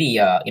state, can he be,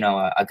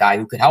 a guy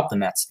who could help the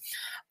Mets?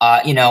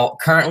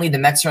 Currently the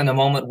Mets are in the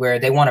moment where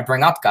they want to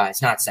bring up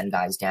guys, not send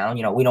guys down.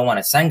 We don't want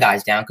to send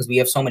guys down because we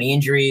have so many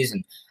injuries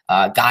and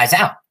guys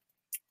out.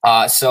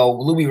 So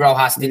Louis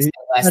Rojas did say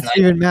last night.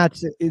 Steven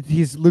Matz,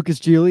 he's Lucas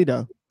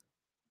Giolito.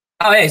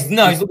 Oh, yeah, he's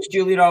Lucas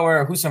Giolito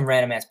or who's some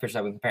random ass pitcher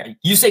that we compare.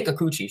 Yusei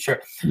Kikuchi,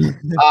 sure.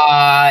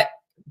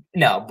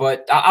 No,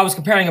 but I was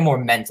comparing him more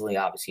mentally,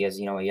 obviously, as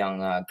a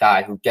young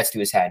guy who gets to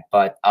his head.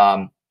 But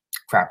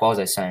crap, what was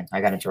I saying?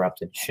 I got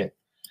interrupted. Shit.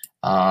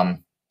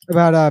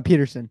 About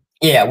Peterson.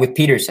 Yeah, with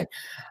Peterson.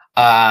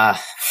 Freaking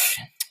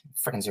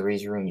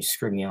Zariz Room, you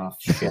screwed me off.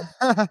 Shit.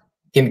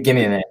 Give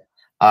me a minute.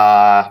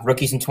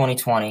 Rookies in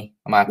 2020.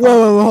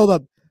 Whoa, hold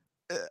up.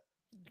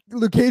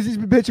 Lucchese's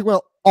been pitching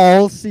well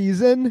all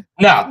season.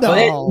 No.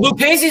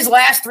 Lucchese's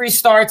last 3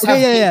 starts.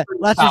 Yeah.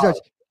 Last 3 starts.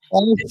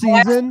 all The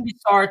last season. three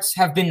starts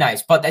have been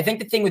nice, but I think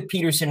the thing with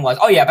Peterson was,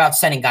 about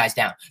sending guys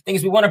down. The thing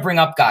is, we want to bring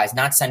up guys,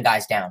 not send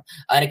guys down.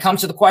 And it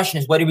comes to the question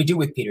is, what do we do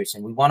with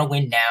Peterson? We want to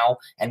win now,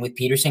 and with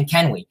Peterson,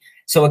 can we?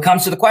 So it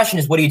comes to the question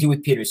is, what do you do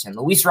with Peterson?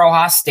 Luis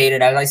Rojas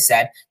stated, as I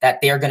said,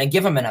 that they are going to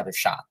give him another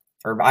shot.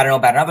 Or I don't know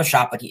about another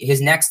shot, but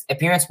his next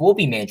appearance will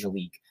be major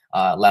league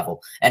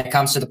level. And it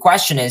comes to the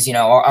question is,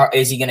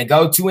 is he going to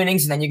go 2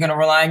 innings and then you're going to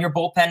rely on your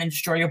bullpen and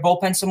destroy your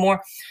bullpen some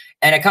more?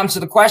 And it comes to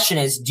the question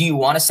is, do you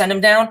want to send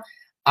him down?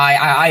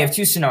 I have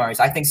 2 scenarios.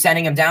 I think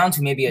sending him down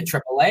to maybe a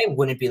AAA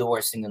wouldn't be the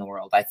worst thing in the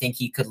world. I think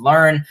he could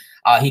learn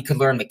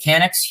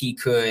mechanics. He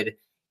could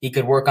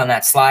work on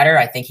that slider.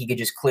 I think he could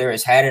just clear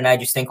his head. And I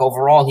just think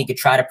overall he could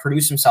try to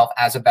produce himself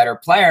as a better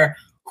player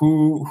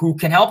who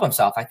can help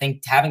himself. I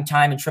think having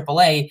time in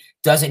AAA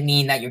doesn't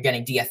mean that you're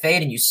getting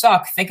DFA'd and you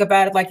suck. Think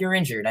about it like you're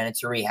injured and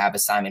it's a rehab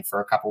assignment for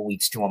a couple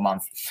weeks to a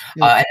month.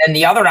 Yeah. And then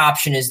the other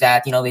option is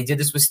that, they did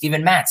this with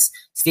Steven Matz.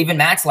 Steven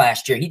Matz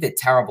last year, he did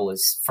terrible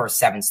his first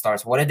 7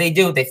 starts. What did they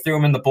do? They threw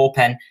him in the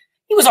bullpen.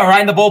 He was all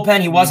right in the bullpen.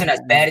 He wasn't as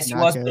bad as he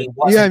was, but he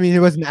wasn't. Yeah, I mean, he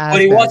wasn't as bad.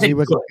 He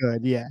wasn't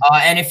good. Yeah.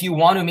 And if you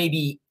want to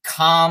maybe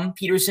calm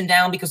Peterson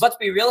down, because let's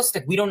be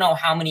realistic, we don't know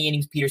how many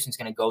innings Peterson's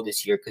going to go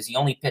this year because he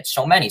only pitched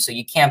so many. So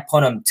you can't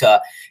put him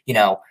to,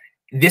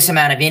 this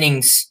amount of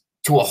innings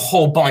to a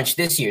whole bunch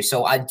this year.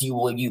 So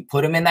will you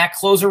put him in that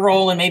closer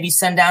role and maybe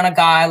send down a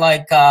guy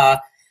like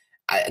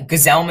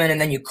Gazelman,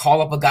 and then you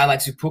call up a guy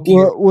like Suzuki?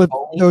 Well, with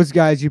those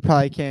guys, you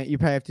probably can't. You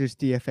probably have to just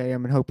DFA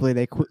them, and hopefully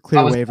they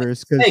clear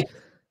waivers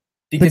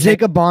because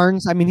Jacob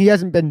Barnes, I mean, he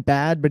hasn't been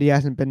bad, but he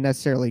hasn't been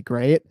necessarily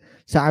great.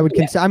 So I would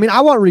consider. I mean, I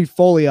want Reed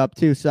Foley up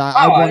too, so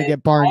I want to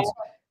get Barnes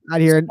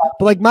out here.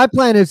 But like my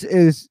plan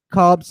is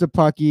call up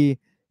Szapucki,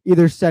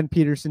 either send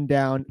Peterson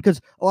down, because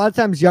a lot of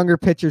times younger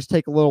pitchers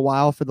take a little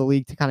while for the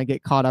league to kind of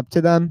get caught up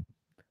to them.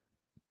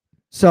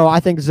 So I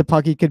think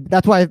Szapucki could.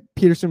 That's why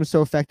Peterson was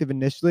so effective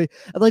initially.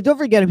 And like, don't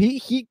forget him.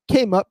 He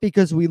came up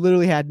because we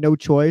literally had no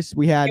choice.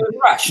 We had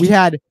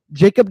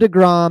Jacob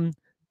deGrom,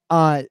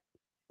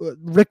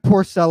 Rick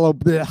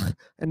Porcello,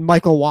 and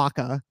Michael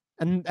Wacha,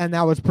 and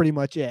that was pretty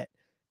much it.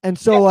 And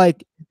so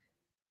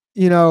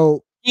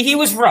he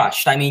was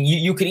rushed. I mean,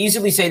 you could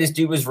easily say this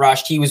dude was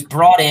rushed. He was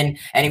brought in,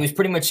 and he was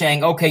pretty much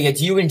saying, okay,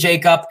 it's you and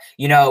Jacob.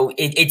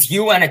 It's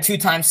you and a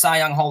 2-time Cy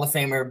Young Hall of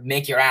Famer.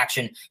 Make your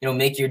action,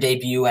 make your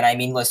debut. And I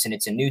mean, listen,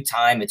 it's a new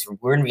time.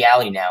 We're in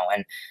reality now.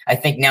 And I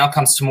think now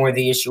comes to more of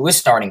the issue with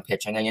starting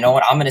pitching. And you know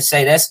what? I'm going to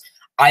say this.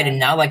 I did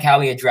not like how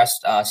he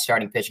addressed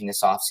starting pitching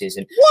this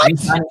offseason.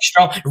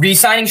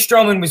 Re-signing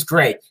Stroman was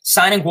great.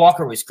 Signing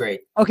Walker was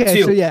great. Okay,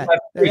 2. So yeah,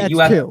 you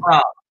have 2.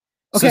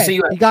 Okay, so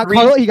you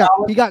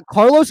he got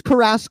Carlos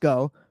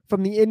Carrasco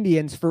from the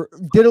Indians for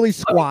diddly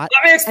squat,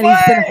 and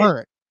he's been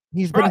hurt.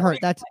 He's been hurt.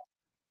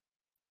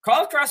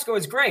 Carlos Carrasco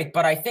is great,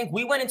 but I think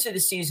we went into the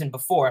season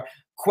before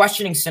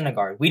questioning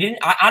Syndergaard. We didn't.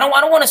 I don't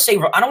want to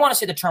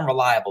say the term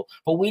reliable,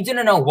 but we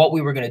didn't know what we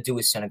were going to do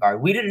with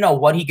Syndergaard. We didn't know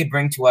what he could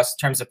bring to us in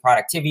terms of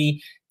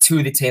productivity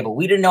to the table.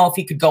 We didn't know if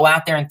he could go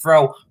out there and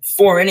throw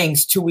 4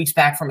 innings 2 weeks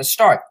back from a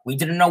start. We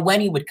didn't know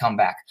when he would come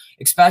back,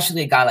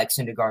 especially a guy like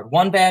Syndergaard.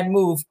 One bad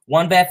move,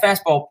 one bad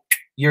fastball,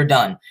 you're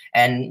done.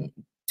 And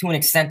to an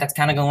extent, that's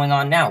kind of going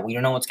on now. We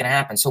don't know what's going to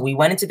happen. So we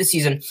went into the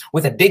season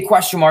with a big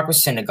question mark with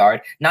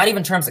Syndergaard, not even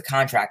in terms of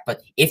contract,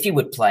 but if he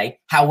would play,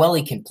 how well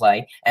he can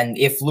play, and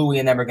if Louis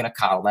and them are going to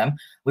coddle them.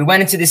 We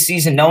went into this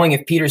season knowing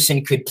if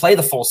Peterson could play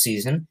the full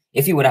season,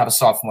 if he would have a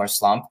sophomore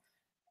slump.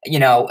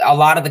 A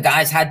lot of the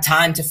guys had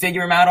time to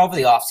figure him out over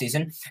the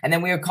offseason. And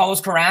then we had Carlos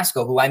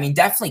Carrasco, who, I mean,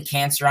 definitely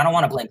cancer. I don't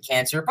want to blame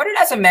cancer, but it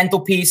has a mental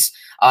piece.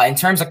 In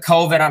terms of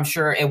COVID, I'm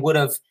sure it would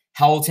have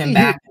held him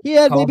back. He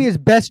had maybe his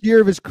best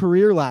year of his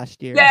career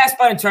last year. Yes,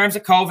 but in terms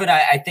of COVID,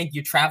 I think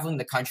you're traveling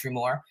the country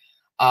more.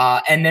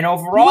 And then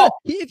overall,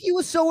 if he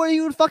was so worried,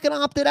 he would fucking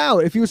opted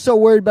out. If he was so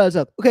worried about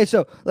himself. Okay,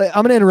 so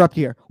I'm going to interrupt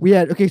here.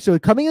 So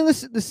coming in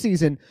this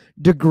season,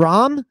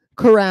 DeGrom,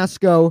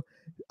 Carrasco,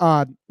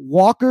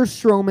 Walker,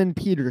 Stroman,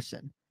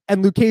 Peterson,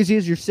 and Lucchesi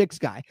is your 6th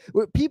guy.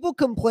 People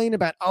complain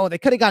about, they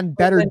could have gotten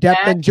better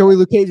depth than Joey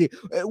Lucchesi.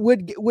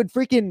 Would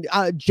freaking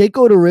Jake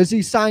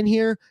Odorizzi sign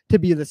here to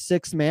be the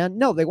 6th man?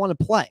 No, they want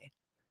to play.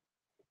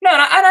 No,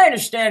 and I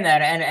understand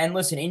that. And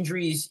listen,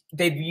 injuries,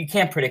 you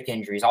can't predict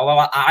injuries,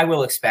 although I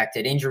will expect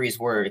it. Injuries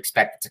were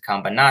expected to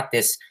come, but not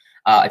this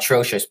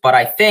atrocious. But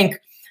I think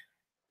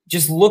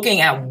just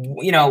looking at,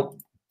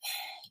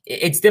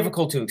 it's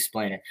difficult to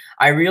explain it.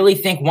 I really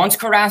think once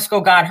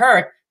Carrasco got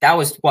hurt, that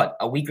was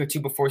a week or 2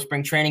 before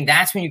spring training.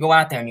 That's when you go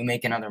out there and you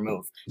make another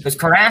move. Because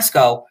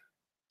Carrasco,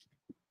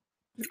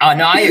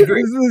 no, I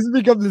agree. This has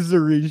become the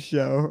Zariz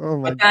show. Oh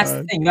my god! But that's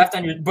the thing. You have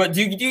to but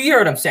do you hear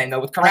what I'm saying though?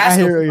 With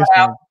Carrasco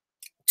out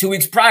 2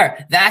 weeks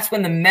prior, that's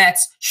when the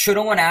Mets should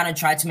have went out and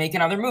tried to make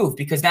another move,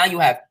 because now you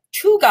have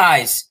 2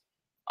 guys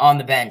on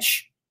the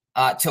bench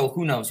till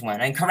who knows when.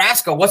 And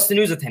Carrasco, what's the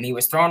news with him? He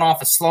was thrown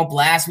off a slump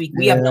last week.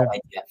 We have no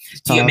idea.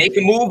 Do you make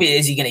a move?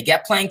 Is he going to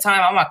get playing time?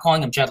 I'm not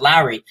calling him Judd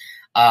Lowry.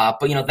 But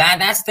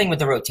that's the thing with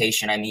the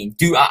rotation. I mean,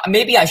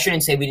 maybe I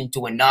shouldn't say we didn't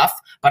do enough,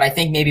 but I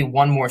think maybe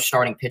one more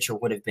starting pitcher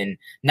would have been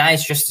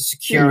nice just to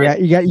secure it.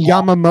 You got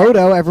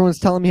Yamamoto. Everyone's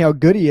telling me how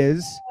good he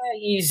is.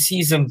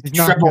 He's a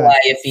triple A,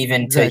 if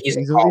even. Exactly.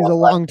 He's a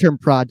long-term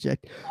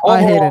project.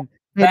 Hayden,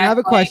 I have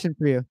a question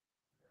for you.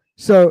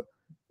 So,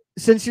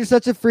 since you're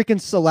such a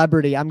freaking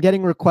celebrity, I'm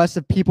getting requests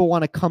of people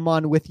want to come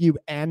on with you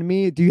and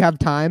me. Do you have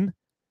time?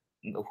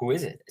 Who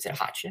is it? Is it a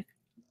hot chick?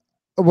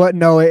 What?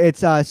 No,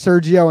 it's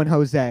Sergio and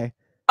Jose.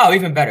 Oh,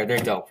 even better. They're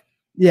dope.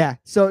 Yeah.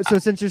 So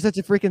since you're such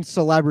a freaking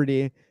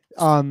celebrity,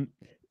 can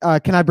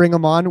I bring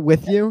them on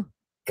with you?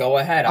 Go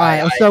ahead. All right,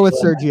 I'll start with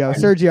Sergio.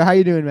 Sergio, how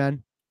you doing,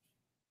 man?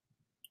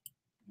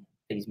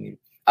 He's muted.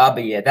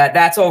 But yeah,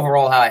 that's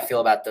overall how I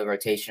feel about the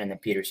rotation and then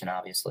Peterson,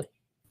 obviously.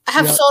 I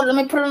have soda. Let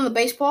me put it on the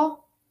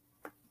baseball.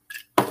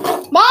 Mom,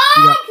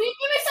 can you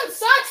give me some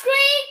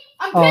sunscreen?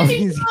 I'm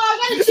pitching.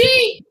 I gotta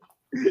cheat.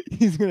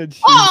 He's gonna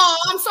cheat. Oh,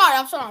 I'm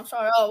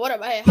sorry. Oh,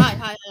 whatever. Hey,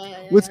 hi.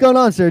 What's going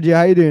on, Sergio?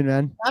 How you doing,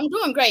 man? I'm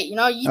doing great. You did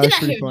not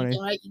hear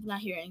anything, right? You did not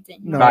hear anything.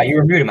 No, you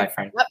were muted, my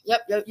friend.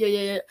 Yep.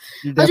 You're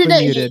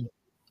definitely muted.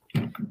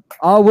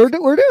 Oh, we're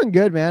doing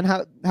good, man.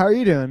 How are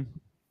you doing?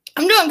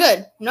 I'm doing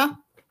good.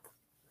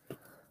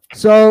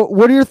 So,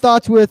 what are your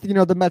thoughts with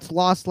the Mets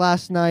lost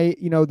last night?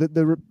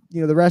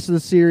 The rest of the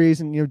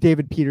series, and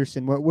David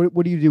Peterson.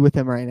 What do you do with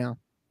him right now?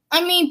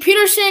 I mean,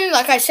 Peterson,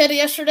 like I said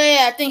yesterday,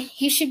 I think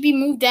he should be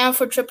moved down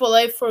for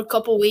AAA for a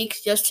couple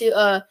weeks just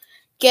to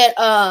get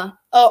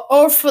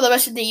or for the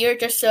rest of the year,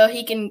 just so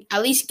he can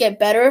at least get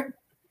better.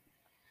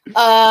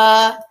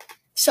 And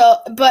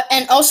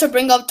also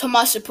bring up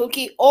Tomas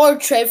Sapuki or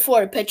trade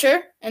for a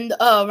pitcher. And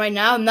right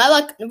now, not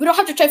like we don't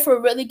have to trade for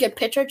a really good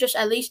pitcher, just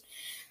at least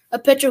a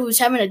pitcher who's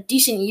having a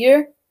decent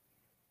year.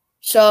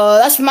 So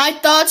that's my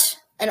thoughts.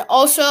 And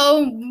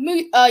also,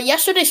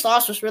 yesterday's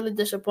loss was really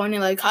disappointing.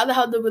 Like, how the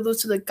hell did we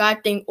lose to the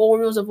goddamn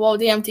Orioles of all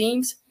damn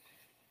teams?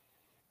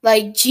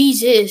 Like,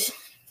 Jesus.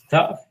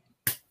 Tough.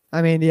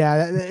 I mean,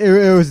 yeah,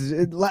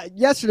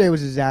 yesterday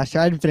was a disaster.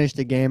 I didn't finish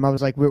the game. I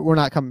was like, we're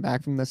not coming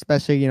back from this,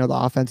 especially, the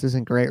offense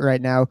isn't great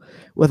right now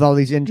with all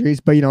these injuries.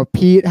 But,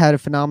 Pete had a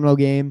phenomenal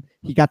game.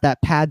 He got that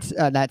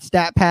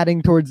stat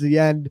padding towards the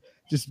end,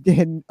 just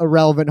hitting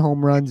irrelevant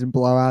home runs and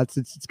blowouts.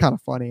 It's kind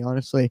of funny,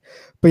 honestly.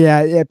 But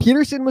yeah,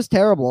 Peterson was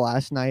terrible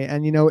last night.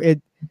 And,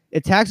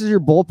 it taxes your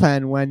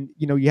bullpen when,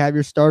 you have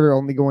your starter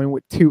only going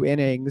with 2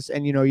 innings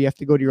and, you have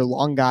to go to your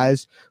long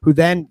guys who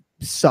then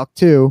suck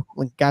too.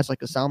 Like guys like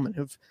Salmon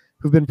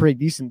who've been pretty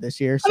decent this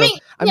year. So,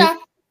 I mean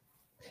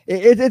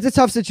it's a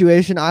tough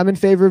situation. I'm in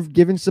favor of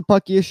giving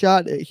Sapucky a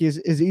shot. His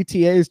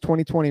ETA is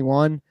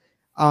 2021.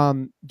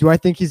 Do I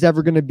think he's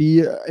ever going to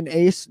be an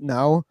ace?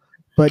 No.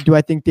 But do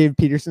I think Dave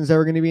Peterson's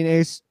ever going to be an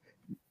ace?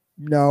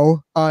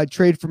 No.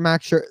 Trade for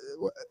Max Scherzer.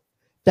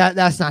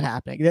 That's not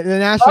happening. The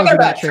Nationals are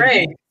not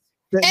trading.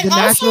 The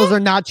Nationals are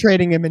not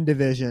trading him in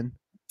division.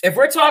 If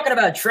we're talking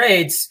about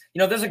trades,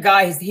 there's a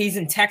guy. He's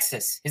in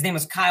Texas. His name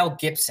is Kyle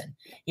Gibson.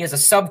 He has a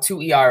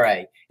sub-2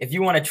 ERA. If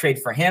you want to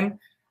trade for him,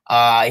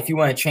 if you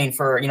want to trade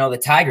for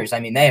the Tigers, I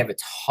mean they have a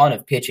ton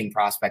of pitching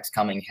prospects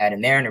coming ahead,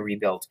 and they're in a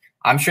rebuild.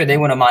 I'm sure they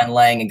wouldn't mind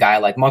laying a guy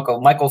like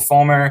Michael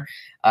Fulmer,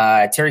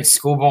 Terry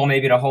Schoolball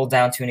maybe to hold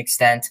down to an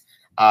extent.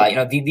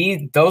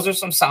 Those are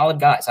some solid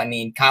guys. I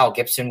mean, Kyle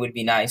Gibson would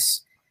be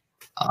nice.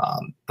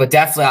 But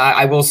definitely,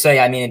 I will say,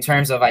 I mean, in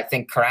terms of, I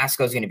think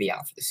Carrasco is going to be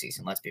out for the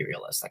season. Let's be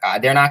realistic.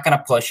 They're not going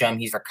to push him.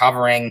 He's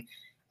recovering.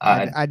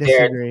 I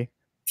disagree.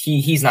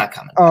 He's not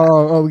coming.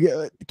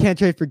 Can't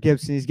trade for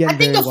Gibson. He's getting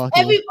very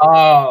lucky.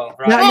 Right.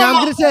 Now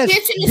I'm going to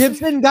say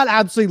Gibson got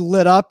absolutely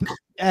lit up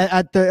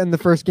in the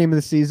first game of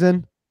the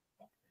season.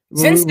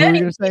 Since then,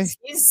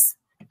 he's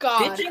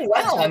pitching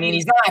well. I mean,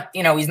 he's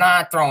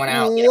not throwing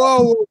out.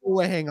 Whoa,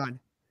 hang on.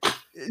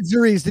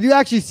 Zuriz, did you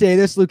actually say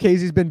this?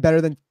 Lucchese's been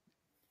better than.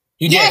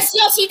 Yes,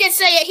 he did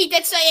say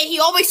it. He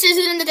always says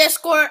it in the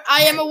Discord.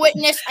 I am a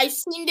witness. I've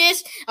seen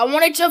this. I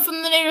want to jump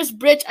from the neighbor's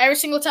bridge every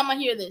single time I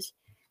hear this.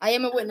 I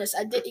am a witness.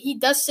 He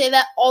does say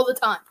that all the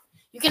time.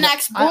 You can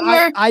ask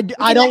Boomer. I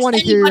don't want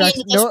to hear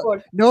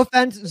your no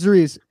offense,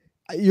 Zuriz.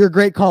 You're a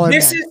great caller.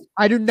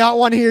 I do not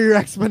want to hear your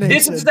explanation.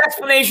 This is the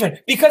explanation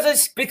because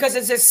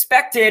it's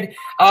expected.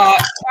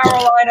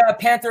 Carolina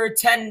Panther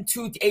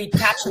 10-8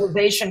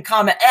 capitalization,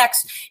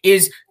 X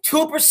is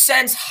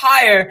 2%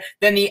 higher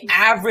than the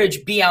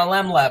average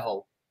BLM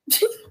level.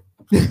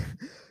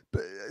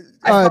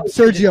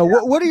 Sergio,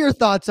 what are your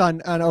thoughts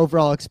on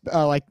overall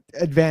like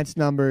advanced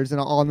numbers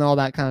and all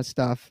that kind of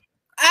stuff?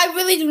 I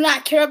really do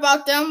not care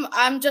about them.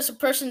 I'm just a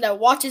person that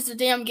watches the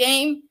damn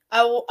game.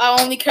 I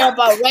only care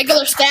about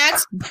regular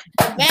stats.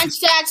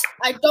 Advanced stats,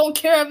 I don't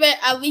care of it.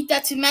 I leave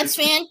that to Mets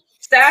fan.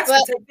 Stats,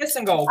 take this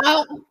and go.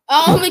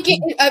 I only get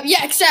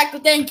yeah, exactly.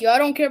 Thank you. I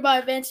don't care about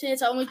advanced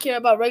stats. I only care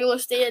about regular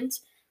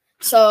stats.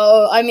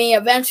 So I mean,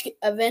 advanced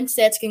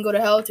stats can go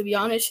to hell. To be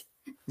honest.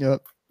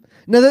 Yep.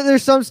 No,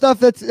 there's some stuff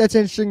that's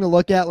interesting to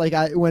look at. Like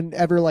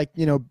whenever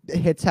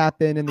hits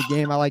happen in the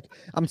game,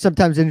 I'm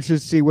sometimes interested to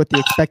see what the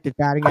expected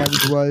batting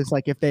average was.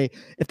 Like if they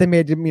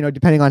made,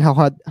 depending on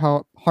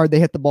how hard they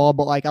hit the ball.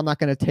 But like I'm not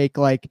gonna take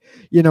a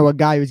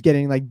guy who's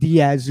getting like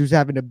Diaz, who's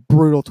having a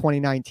brutal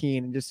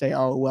 2019, and just say,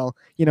 oh well,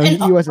 he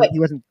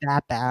wasn't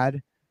that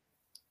bad.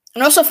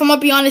 And also, if I'm gonna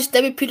be honest,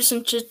 David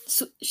Peterson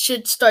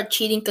should start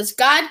cheating because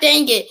god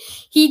dang it,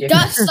 he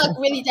does suck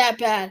really that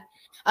bad.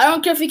 I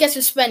don't care if he gets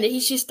suspended. He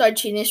should start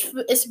cheating.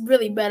 It's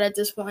really bad at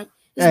this point.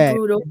 It's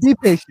brutal. Be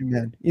patient,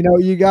 man.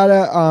 You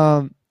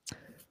gotta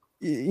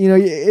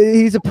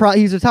he's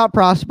a top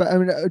prospect. I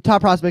mean, a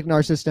top prospect in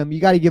our system. You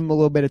got to give him a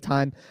little bit of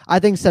time. I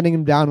think sending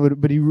him down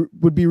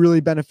would be really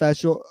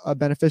beneficial.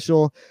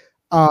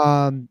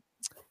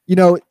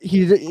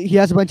 He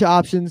has a bunch of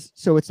options,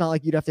 so it's not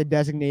like you'd have to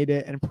designate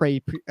it and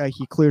pray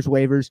he clears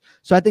waivers.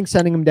 So I think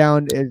sending him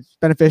down is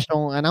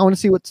beneficial, and I want to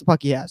see what the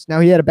fuck he has.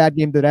 Now he had a bad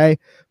game today,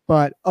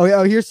 but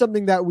here's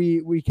something that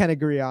we can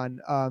agree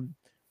on.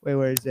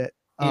 Where is it?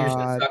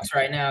 Peterson sucks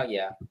right now.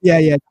 Yeah.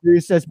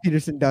 Drew says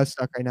Peterson does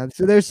suck right now,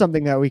 so there's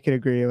something that we could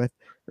agree with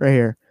right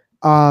here.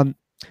 But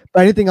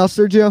anything else,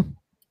 Sergio?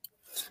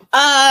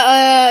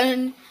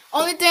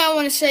 Only thing I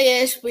want to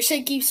say is we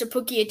should give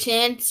Sapuki a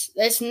chance.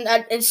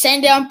 And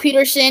send down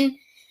Peterson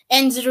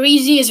and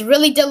Zarizi is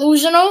really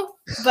delusional.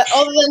 But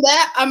other than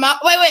that, I'm out.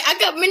 Wait, I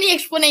got many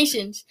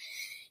explanations.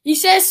 He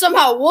says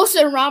somehow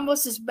Wilson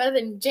Ramos is better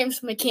than James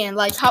McCann.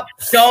 Like how?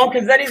 No,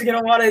 because then he's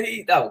gonna want to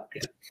eat. Oh.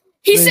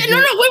 He said no.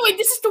 Wait.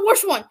 This is the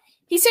worst one.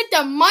 He said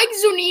that Mike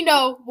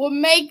Zunino will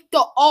make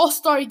the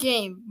All-Star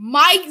game.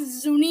 Mike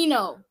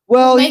Zunino.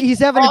 Well, he's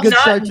having a good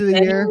start to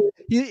the year.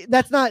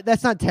 That's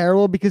not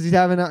terrible because he's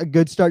having a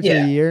good start to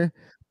the year.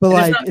 But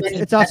like,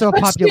 it's also a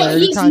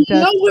popularity contest.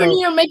 He's nowhere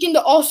near making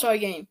the All-Star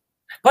game.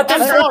 But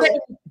there's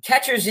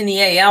catchers in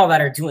the AL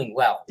that are doing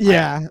well.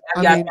 Yeah,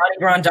 I've got Johnny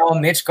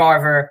Grandal, Mitch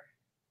Garver,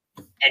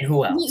 and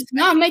who else? He's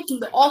not making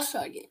the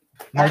All-Star game.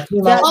 That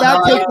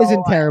take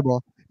isn't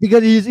terrible.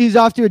 Because he's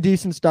off to a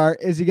decent start.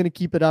 Is he going to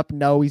keep it up?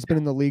 No, he's been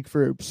in the league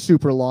for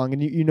super long,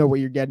 and you know what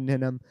you're getting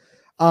in him.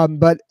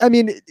 But I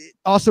mean,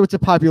 also it's a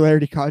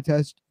popularity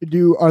contest.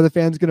 Are the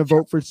fans going to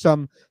vote for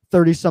some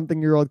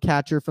 30-something-year-old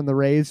catcher from the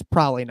Rays?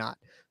 Probably not.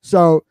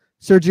 So,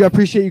 Sergio, I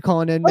appreciate you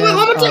calling in. Wait, one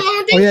more thing.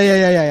 Oh,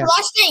 yeah.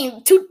 Last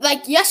thing,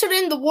 yesterday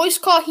in the voice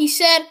call, he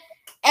said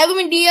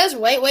Edwin Diaz.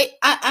 Wait,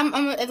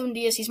 I'm Edwin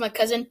Diaz. He's my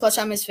cousin. Plus,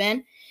 I'm his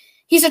fan.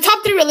 He's a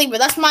top 3 reliever.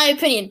 That's my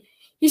opinion.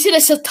 He said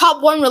it's a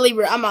top 1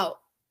 reliever. I'm out.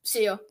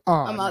 See you.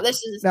 I'm out.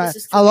 This is.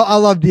 I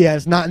love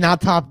Diaz.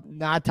 Not top.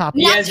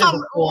 Diaz is a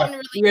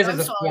 4. Diaz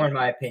is a 4 in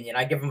my opinion.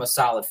 I give him a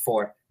solid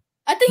 4.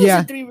 I think he's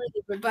a 3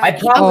 reliever. But I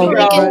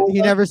probably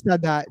he never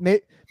said that.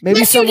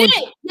 Maybe someone's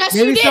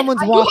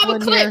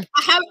waffling here.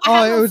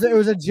 It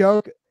was a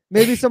joke.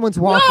 Maybe someone's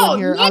waffling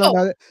here. I don't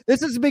know.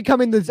 This is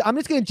becoming this. I'm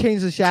just gonna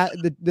change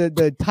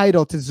the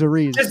title to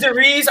Zariz. The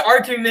Zariz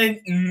argument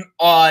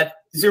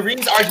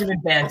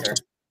banter.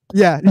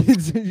 Yeah,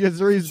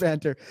 Zariz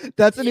banter.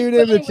 That's a new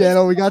name of the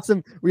channel. We got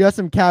some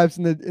caps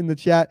in the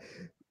chat.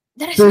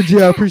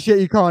 Sergio, appreciate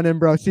you calling in,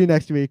 bro. See you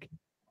next week.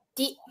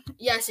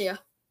 Yeah, see ya.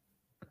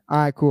 All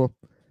right, cool.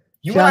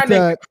 You want to make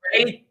a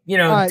great,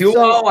 duo.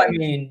 So, I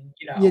mean,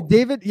 Yeah,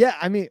 David. Yeah,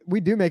 I mean,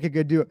 we do make a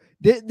good duo.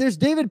 There's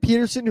David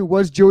Peterson, who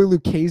was Joey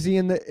Lucchese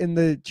in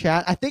the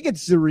chat. I think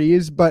it's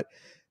Zariz, but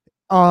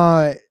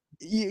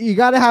you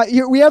gotta have.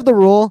 We have the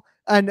rule.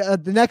 And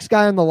the next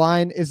guy on the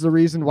line is the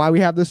reason why we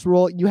have this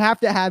rule. You have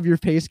to have your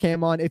face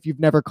cam on if you've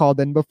never called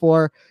in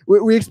before.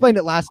 We explained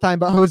it last time,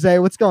 but Jose,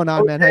 what's going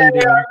on, man? How you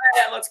doing?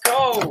 Let's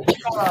go.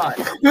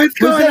 What's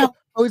going on?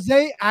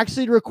 Jose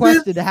actually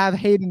requested to have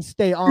Hayden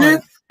stay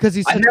on because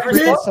he's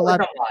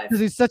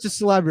such a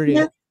celebrity.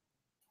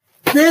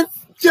 This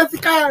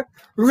just got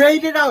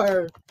rated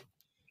R.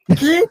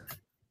 Please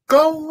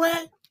go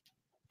away.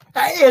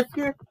 If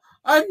you're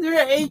under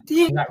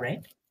 18, not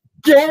ranked.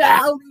 Get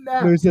out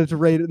now. No, it's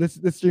rated.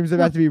 This stream's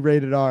about to be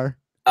rated R.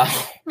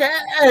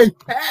 Hey,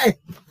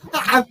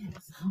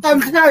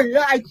 I'm sorry.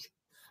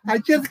 I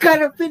just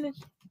gotta finish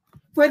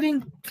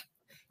putting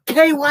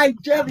KY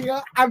jelly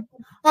on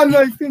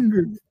my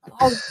fingers.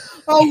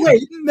 Oh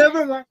wait,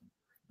 never mind.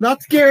 Not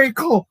Gary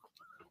Cole.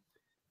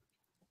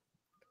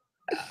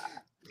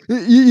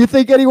 You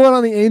think anyone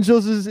on the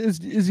Angels is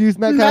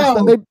using that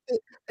kind of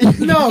stuff?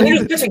 No.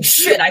 They're just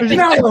shit. I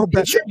think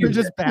they're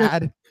just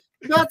bad.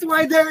 That's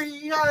why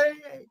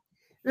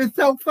it's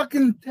so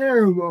fucking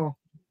terrible.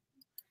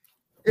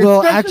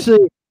 Well,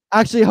 actually,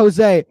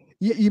 Jose,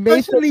 you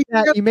may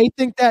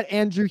think that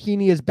Andrew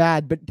Heaney is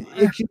bad, but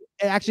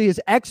actually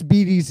his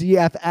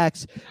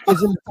ex-BDZFX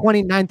is in the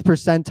 29th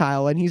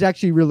percentile, and he's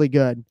actually really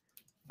good.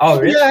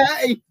 Oh,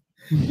 really?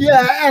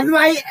 Yeah, and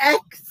my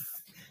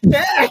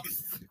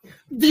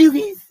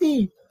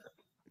ex-BBC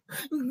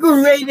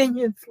rating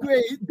is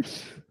great.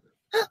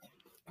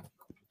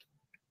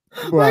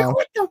 Wow.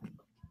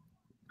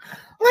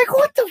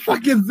 What the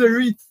fuck is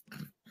the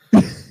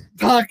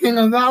talking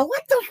about?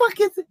 What the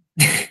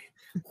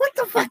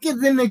fuck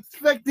is an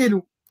expected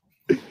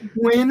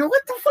win?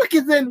 What the fuck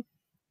is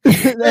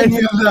Any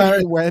of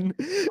that. Win.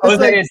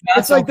 Jose is not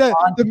It's so like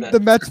fond of it.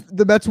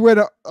 the Mets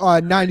win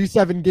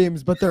 97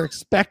 games, but their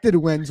expected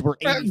wins were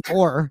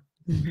 84.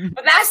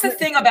 But that's the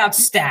thing about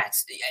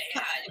stats.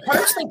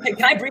 Personally,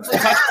 can I briefly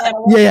touch on that?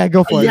 Yeah,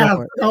 go for it. Yeah. Go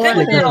for it. The thing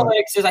with Yeah, go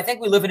analytics is I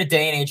think we live in a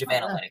day and age of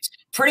analytics.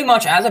 Pretty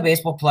much as a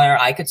baseball player,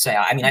 I could say,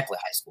 I mean, I play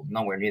high school,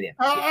 nowhere near the end.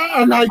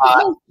 And I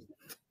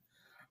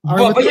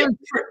But yeah,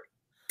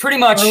 pretty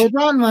much. I was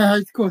on my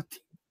high school team.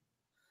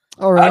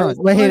 All right.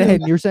 Wait,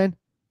 Hayden, you were saying?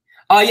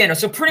 Yeah, no.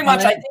 So pretty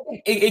much, I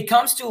think it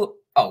comes to.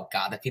 Oh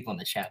God, the people in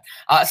the chat.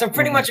 So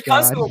pretty Oh my much, it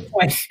comes to God. a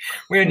point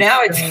where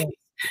nowadays,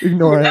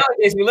 Ignore it.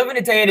 nowadays we live in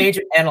a day and age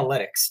of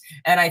analytics,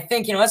 and I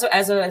think as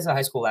a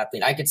high school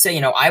athlete, I could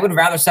say I would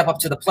rather step up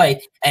to the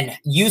plate and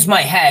use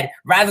my head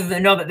rather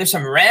than know that there's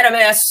some random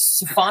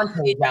ass font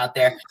page out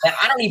there that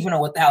I don't even know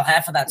what the hell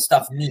half of that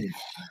stuff means.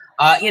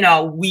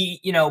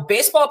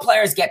 Baseball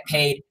players get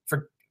paid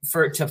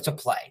to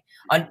play.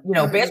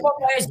 Baseball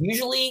players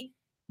usually,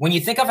 when you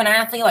think of an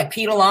athlete like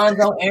Pete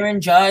Alonso, Aaron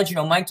Judge,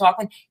 Mike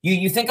Tauchman,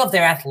 you think of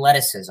their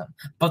athleticism.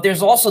 But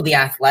there's also the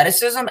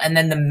athleticism and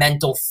then the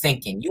mental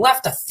thinking. You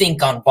have to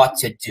think on what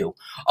to do.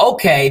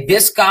 Okay,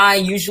 this guy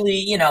usually,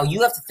 you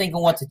have to think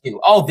on what to do.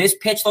 Oh, this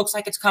pitch looks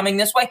like it's coming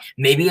this way.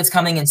 Maybe it's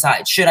coming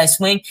inside. Should I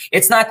swing?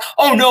 It's not,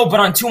 oh no,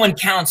 but on 2-1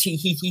 counts,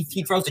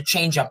 he throws a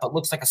changeup, but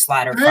looks like a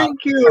slider.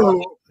 Thank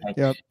you.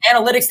 Yep.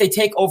 Analytics, they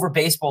take over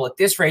baseball at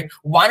this rate.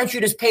 Why don't you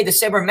just pay the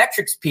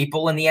sabermetrics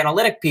people and the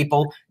analytic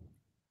people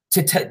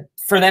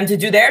for them to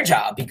do their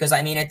job? Because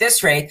I mean, at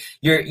this rate,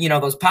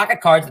 those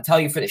pocket cards that tell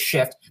you for the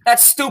shift.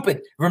 That's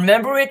stupid.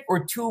 Remember it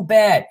or too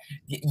bad.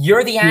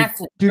 You're the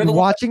athlete. Dude,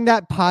 watching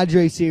that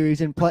Padre series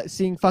and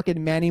seeing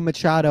fucking Manny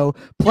Machado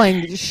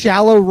playing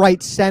shallow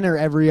right center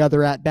every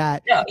other at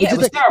bat. Yeah, It's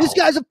just like, this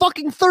guy's a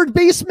fucking third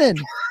baseman.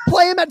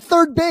 Play him at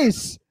third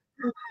base.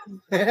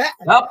 I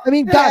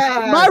mean,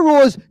 my rule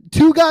is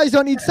 2 guys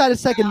on each side of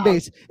second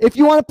base. If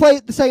you want to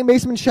play the second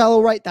baseman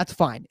shallow right, that's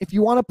fine. If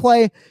you want to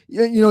play,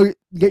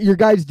 get your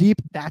guys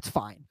deep, that's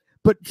fine.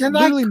 But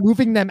literally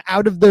moving them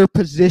out of their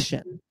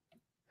position.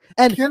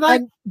 And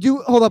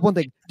hold up one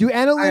thing. Do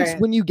analytics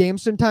win you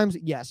games sometimes?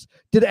 Yes.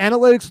 Did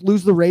analytics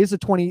lose the Rays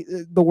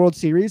the World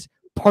Series?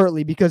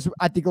 Partly because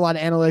I think a lot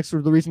of analytics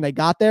were the reason they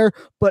got there.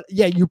 But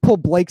yeah, you pull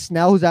Blake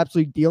Snell, who's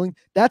absolutely dealing.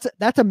 That's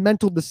a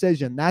mental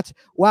decision. That's,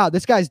 wow,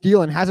 this guy's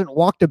dealing, hasn't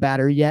walked a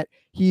batter yet.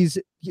 He's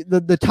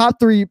the top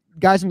 3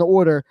 guys in the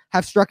order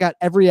have struck out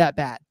every at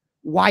bat.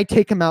 Why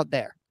take him out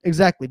there?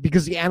 Exactly,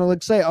 because the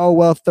analytics say, oh,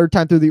 well, 3rd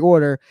time through the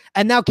order.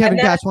 And now Kevin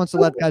Cash wants to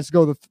let guys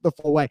go the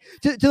full way.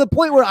 To the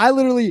point where I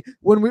literally,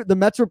 when the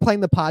Mets were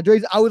playing the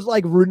Padres, I was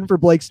like rooting for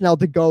Blake Snell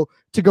to go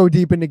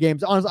deep into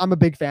games. Honestly, I'm a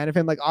big fan of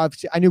him. Like,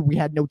 obviously, I knew we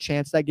had no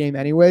chance that game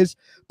anyways,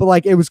 but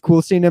like, it was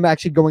cool seeing him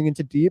actually going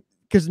into deep.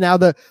 Because now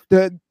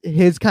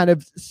his kind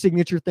of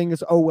signature thing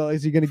is, oh, well,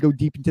 is he going to go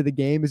deep into the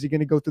game? Is he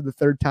going to go through the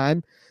 3rd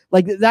time?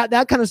 Like,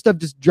 that kind of stuff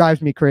just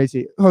drives me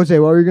crazy. Jose,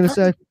 what were you going to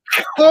say?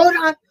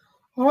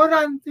 Hold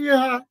on,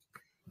 yeah.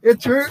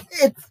 It's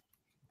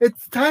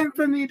time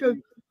for me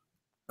to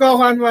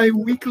go on my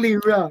weekly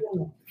run.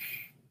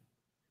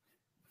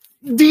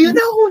 Do you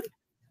know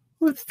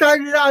who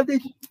started all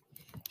this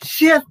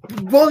shift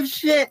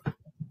bullshit?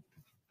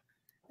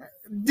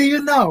 Do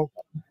you know?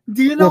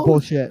 What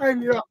bullshit?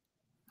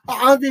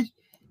 All this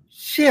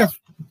shift.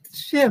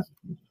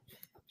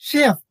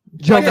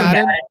 Joe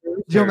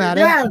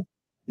Madden?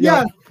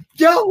 Yeah.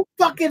 Joe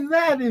fucking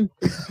Madden.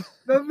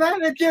 The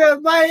manager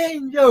of my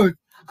Angels.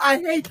 I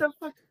hate the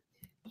fucking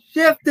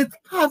shift. It's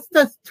cost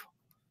us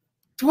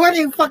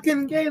 20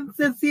 fucking games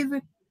this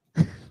season.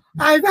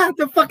 I've had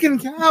to fucking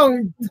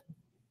count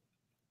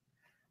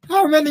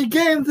how many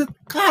games it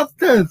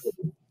cost us.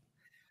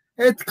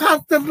 It's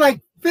cost us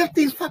like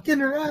 50 fucking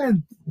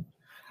runs.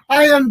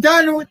 I am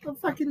done with the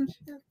fucking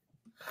shit.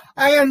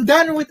 I am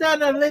done with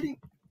analytics.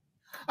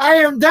 I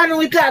am done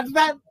with that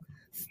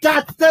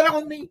stats that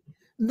only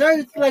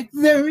nerds like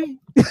Zuri.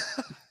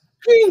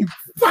 Please,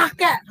 fuck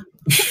it.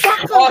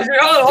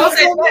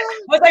 Jose,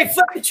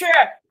 flip the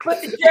chair. Flip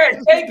the chair.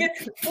 Take it.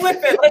 Flip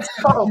it. Let's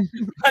go.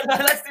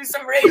 Let's do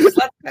some rages.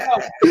 Let's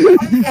go.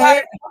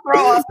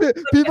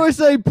 People are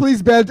saying,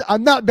 please ban.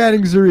 I'm not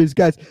banning Zuriz,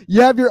 guys. You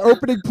have your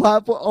opening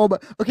platform. Oh,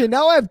 but okay,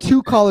 now I have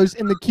 2 callers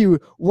in the queue.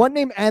 One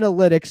named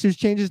Analytics, who's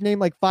changed his name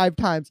like 5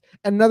 times,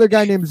 and another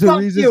guy named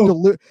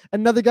Zuriz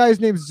another guy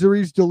is named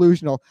Zuriz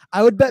Delusional.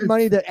 I would bet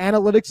money that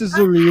Analytics is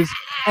Zuriz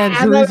and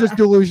Zuriz is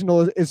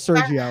Delusional is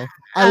Sergio.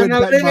 I would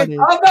bet money.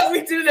 How about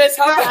we do this?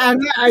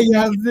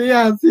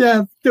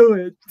 Yes, do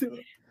it.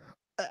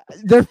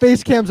 Their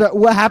face cams are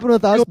what happened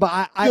with us,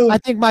 but I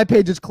think my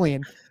page is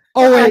clean.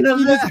 Oh wait,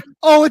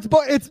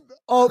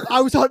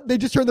 they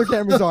just turned their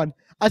cameras on.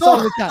 I saw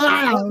the chat.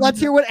 Let's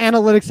hear what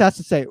Analytics has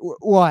to say.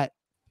 What?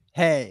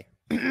 Hey.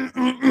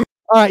 All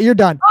right, you're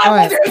done. All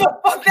right.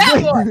 Fuck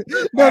that one.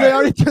 No, they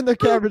already turned their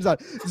cameras on.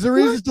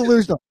 Zuriz is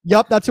delusional.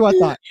 Yup, that's who I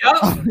thought. Yep.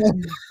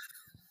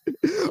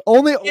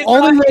 only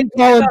one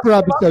calling per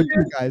episode,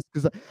 too, guys,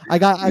 because I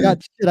got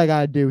shit I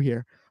gotta do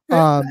here.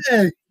 I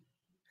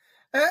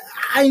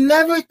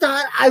never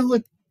thought I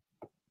would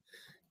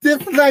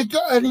dislike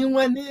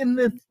anyone in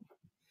this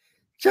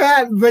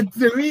chat, but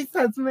Cerise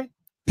has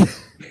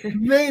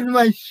made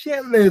my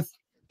shit list.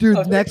 Dude,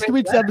 Oh, next make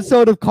week's that.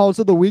 episode of Calls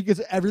of the Week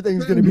is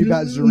everything's going to be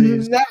about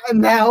Zariz.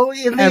 Now,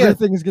 Elias,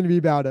 Everything is going to be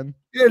about him.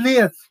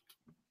 Elias,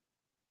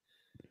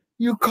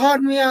 you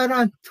called me out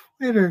on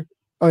Twitter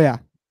Oh, yeah.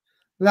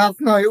 last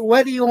night.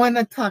 What do you want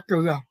to talk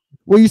about?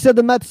 Well, you said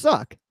the Mets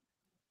suck.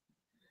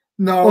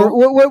 No,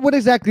 Or what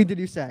exactly did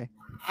you say?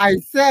 I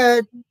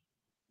said,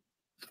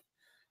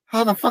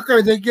 how the fuck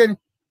are they getting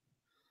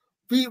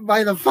beat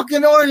by the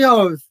fucking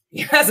Orioles?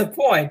 He has a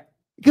point.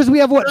 Because we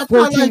have, what, That's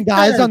what 14 I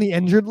guys said. on the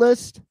injured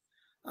list?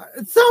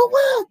 So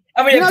what?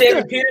 I mean, You're if not David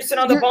gonna- Peterson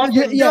on the You're, bump.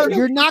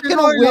 you're not fucking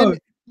going to win. Orioles.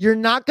 You're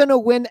not going to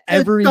win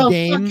every the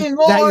game fucking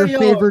that you're Orioles.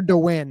 favored to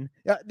win.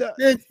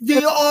 It's the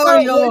If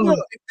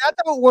Orioles. that's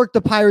how it worked,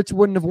 the Pirates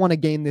wouldn't have won a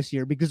game this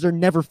year because they're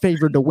never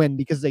favored to win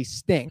because they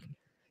stink.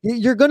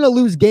 You're going to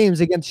lose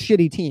games against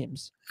shitty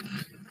teams.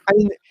 I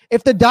mean,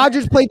 if the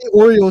Dodgers played the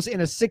Orioles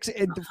in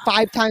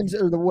 5 times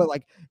or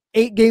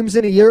 8 games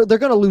in a year, they're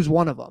going to lose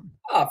one of them.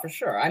 Oh, for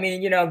sure. I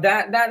mean,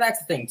 that's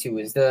the thing too,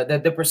 is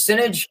the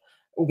percentage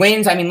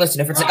wins. I mean, listen,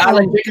 if it's a guy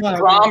like God.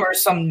 DeGrom or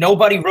some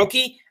nobody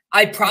rookie,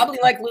 I'd probably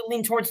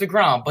lean towards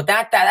DeGrom. But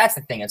that's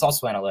the thing. It's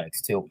also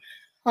analytics too.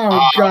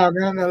 Oh God,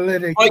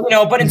 analytics.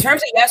 But in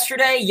terms of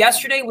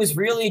yesterday was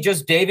really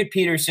just David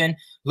Peterson.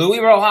 Louis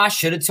Rojas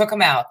should have took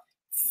him out.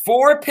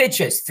 4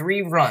 pitches,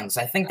 3 runs.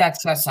 I think that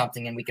says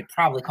something, and we could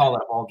probably call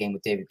it a ball game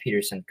with David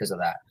Peterson because of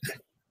that.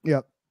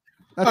 Yep.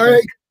 That's All fair.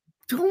 right,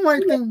 2 more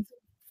things.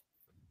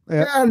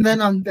 Yeah. And then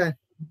I'm done.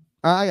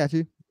 I got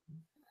you.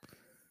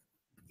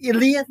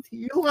 Elias,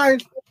 you are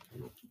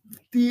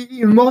the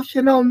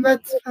emotional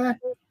Mets fan.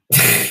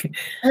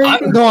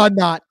 I'm- No, I'm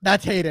not.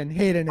 That's Hayden.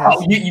 Hayden is.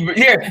 Oh,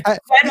 here, San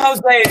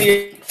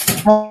Jose.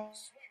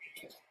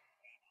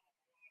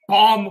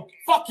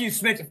 Fuck you,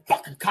 Smith, you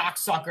fucking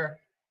cocksucker.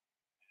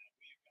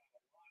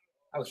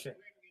 Oh shit.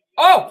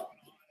 Oh,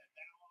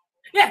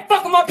 yeah,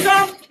 fuck him up,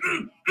 Tom.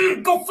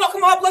 Go fuck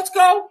him up. Let's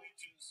go.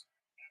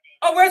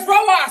 Oh, where's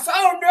Rojas?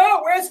 Oh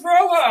no, where's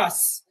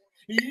Rojas?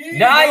 You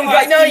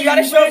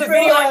gotta show the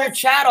video on your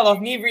channel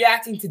of me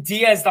reacting to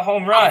Diaz the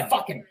home run.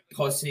 Fucking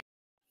pussy.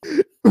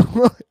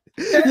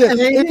 Yeah,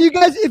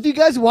 if you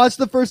guys watch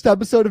the first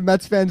episode of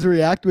Mets Fans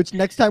React, which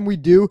next time we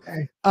do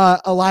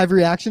a live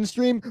reaction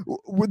stream,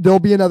 there'll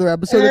be another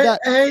episode of that.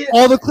 Hey,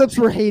 All the clips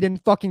were Hayden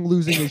fucking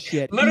losing his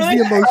shit. Literally,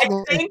 He's the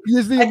emotional. I think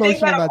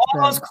Mets out of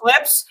all those fan.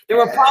 clips, there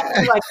were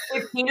probably like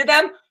 15 of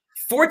them.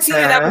 14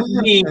 of them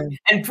were me,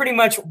 and pretty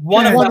much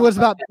one of One them was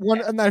about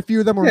one, and a few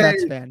of them were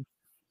Mets fan.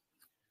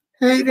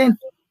 Hayden,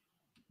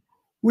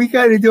 we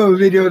gotta do a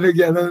video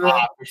together.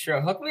 Man. For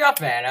sure. Hook me up,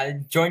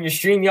 man. Join your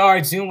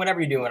StreamYard, Zoom, whatever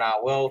you're doing.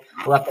 We'll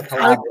have to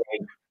collaborate.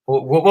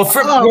 We'll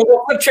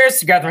flip chairs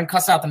together and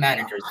cuss out the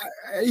managers.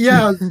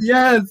 Yes.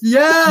 Yes,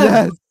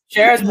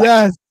 Chairs.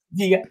 yes,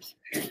 Yes.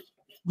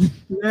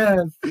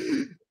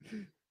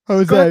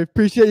 Jose.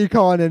 Appreciate you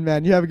calling in,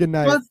 man. You have a good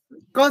night.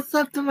 Go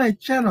sub to my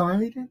channel,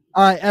 Hayden.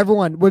 All right,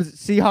 everyone. Was it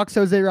Seahawks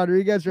Jose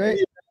Rodriguez, right?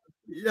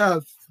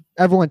 Yes.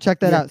 Everyone, check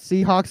that out.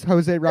 Seahawks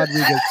Jose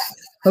Rodriguez.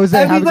 Jose,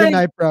 have a Everybody- good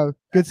night, bro.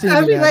 Good seeing you,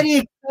 man.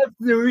 Everybody except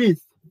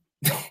Cerise.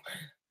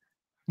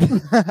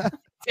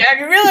 Yeah,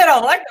 you really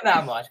don't like them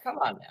that much. Come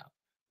on now.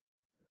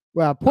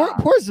 Wow, poor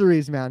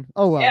Zariz, man.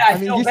 Oh well. Yeah, I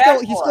mean, feel he's bad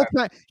still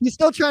for he's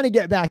still trying to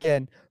get back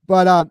in.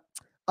 But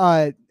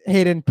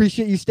Hayden,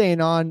 appreciate you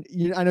staying on.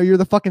 I know you're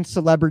the fucking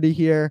celebrity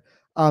here.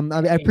 I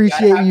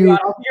appreciate you. Your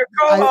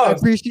I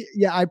co-host.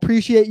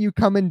 appreciate you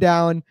coming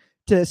down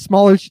to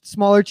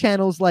smaller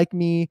channels like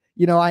me.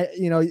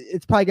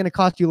 It's probably going to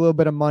cost you a little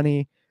bit of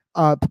money.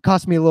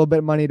 Cost me a little bit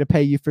of money to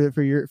pay you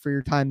for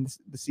your time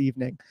this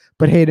evening.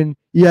 But Hayden,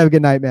 you have a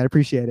good night, man.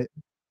 Appreciate it.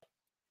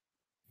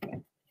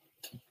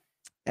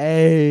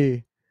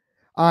 Hey,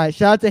 all right.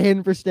 Shout out to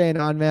Hayden for staying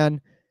on,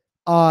 man.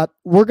 I'm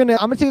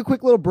gonna take a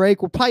quick little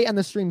break. We'll probably end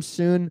the stream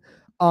soon.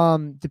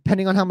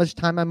 Depending on how much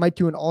time I might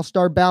do an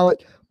all-star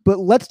ballot. But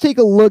let's take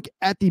a look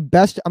at the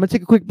best. I'm gonna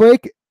take a quick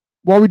break.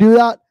 While we do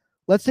that,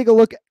 let's take a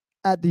look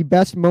at the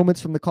best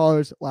moments from the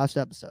callers last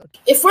episode.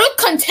 If we're a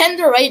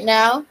contender right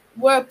now,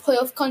 we're a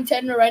playoff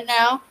contender right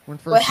now.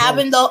 We're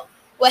having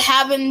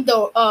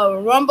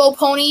the Rumble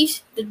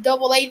Ponies, the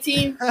AA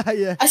team.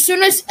 yeah. As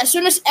soon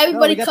as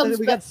everybody comes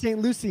we back, got St.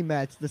 Lucie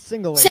Mets, the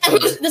single A.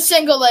 the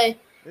single A.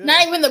 Yeah.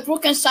 Not even the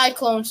Brooklyn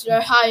Cyclones. They're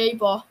high A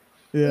ball.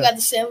 We Yeah. got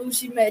the St.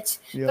 Lucie Mets.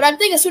 Yep. But I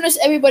think as soon as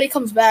everybody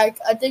comes back,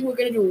 I think we're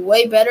gonna do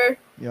way better.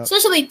 Yep.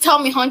 Especially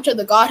Tommy Hunter,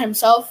 the God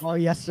himself. Oh,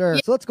 yes, sir.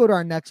 So let's go to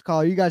our next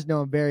caller. You guys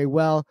know him very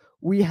well.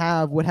 We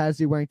have what has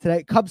he wearing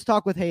today? Cubs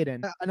Talk with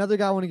Hayden. Another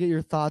guy I want to get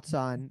your thoughts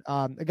on.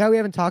 A guy we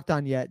haven't talked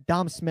on yet,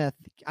 Dom Smith.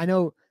 I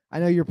know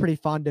you're pretty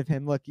fond of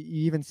him. Look, you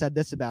even said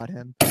this about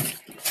him.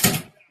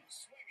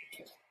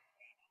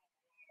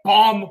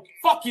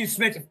 Fuck you,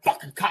 Smith, you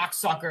fucking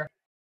cocksucker.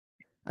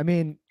 I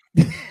mean,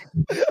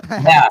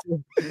 Yeah.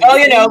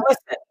 Well,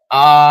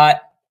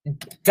 listen.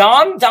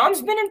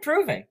 Dom's been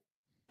improving.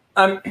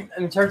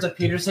 In terms of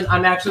Peterson,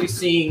 I'm actually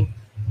seeing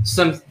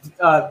some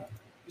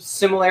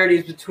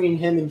similarities between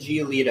him and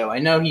Giolito. I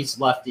know he's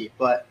lefty,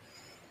 but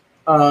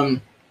So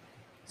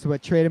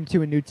what? Trade him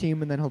to a new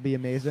team and then he'll be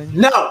amazing.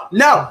 No.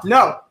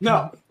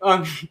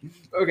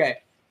 Okay.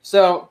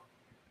 So,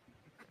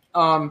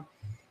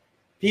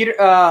 Peter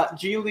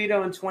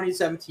Giolito in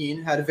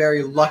 2017 had a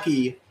very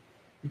lucky,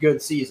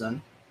 good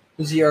season.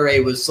 His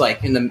ERA was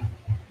like in the.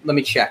 Let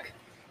me check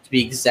to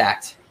be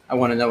exact. I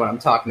want to know what I'm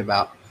talking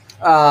about.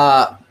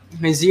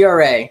 His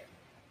ERA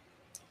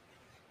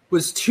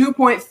was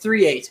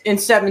 2.38 in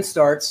 7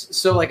 starts,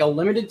 so like a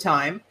limited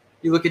time.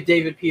 You look at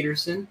David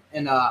Peterson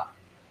in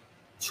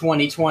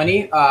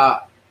 2020,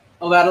 about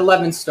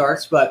 11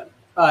 starts, but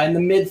in the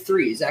mid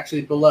threes,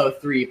 actually below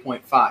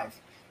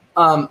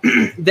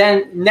 3.5.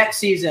 Then next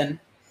season,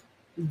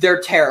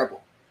 they're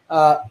terrible.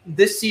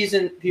 This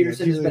season,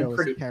 Peterson has been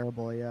pretty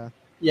terrible. Yeah.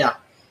 Yeah.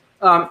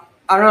 I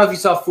don't know if you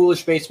saw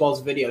Foolish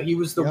Baseball's video. He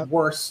was the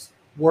worst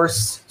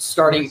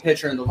starting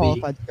pitcher in the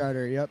league. Qualified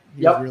starter. Yep.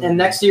 Really and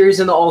next year he's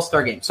in the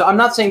All-Star game. So I'm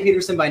not saying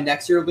Peterson by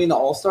next year will be in the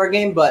All-Star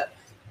game, but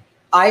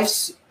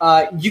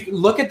you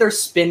look at their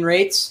spin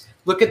rates,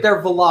 look at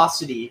their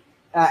velocity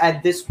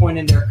at this point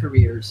in their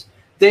careers.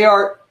 They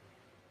are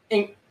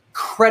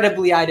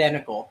incredibly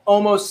identical,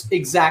 almost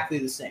exactly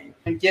the same.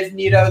 And give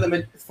Nito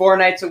them 4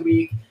 nights a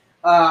week.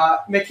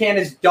 McCann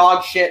is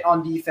dog shit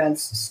on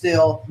defense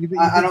still.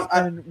 I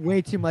spend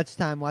way too much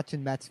time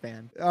watching Mets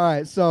fan. All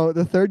right, so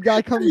the third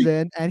guy comes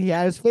in and he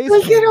had his face.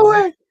 Get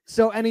away!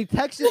 So and he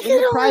texted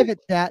in the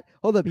private chat.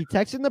 Hold up, he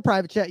texted in the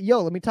private chat.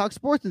 Yo, let me talk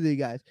sports with you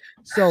guys.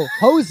 So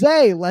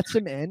Jose lets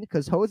him in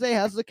because Jose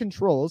has the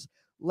controls.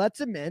 Lets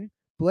him in.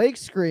 Blake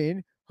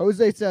screen.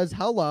 Jose says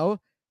hello.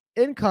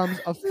 In comes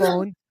a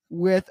phone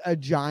with a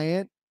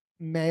giant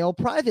male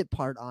private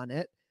part on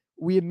it.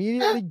 We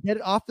immediately get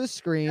it off the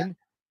screen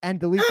and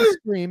delete the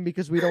screen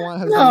because we don't want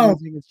Jose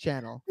using his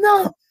channel.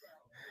 No,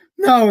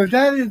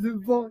 that is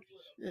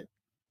bullshit.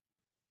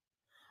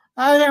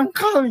 I am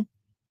coming.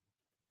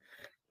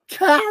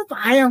 Cap,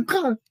 I am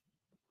coming.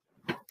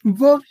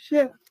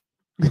 Bullshit.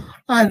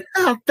 I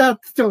have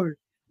that story.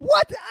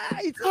 What?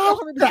 It's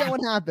 100%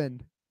 what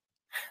happened.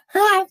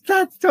 Half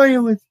that story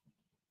was,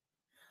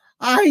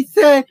 I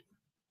said,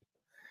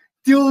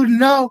 dude,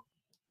 no.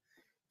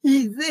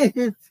 His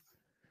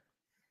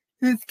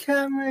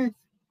camera is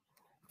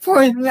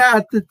pointing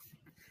at the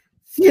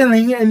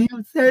ceiling, and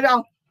you said,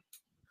 "Oh,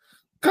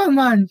 come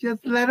on,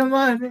 just let him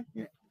on."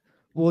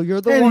 Well,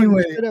 you're the one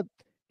who should have.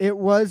 It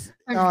was.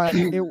 Oh God,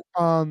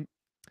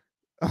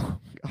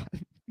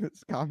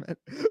 this comment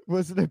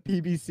was it a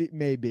BBC?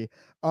 Maybe.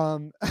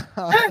 We're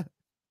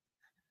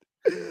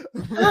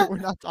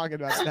not talking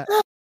about that.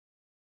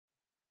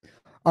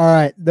 All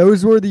right,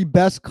 those were the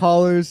best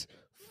callers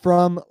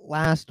from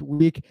last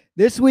week.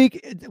 This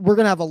week, we're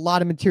gonna have a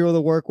lot of material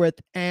to work with,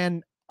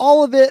 and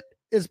all of it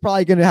is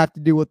probably going to have to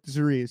do with the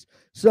Zuriz.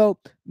 So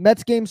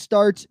Mets game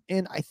starts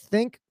in, I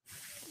think,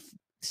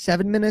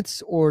 7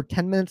 minutes or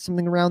 10 minutes,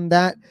 something around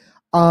that.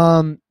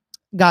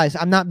 Guys,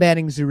 I'm not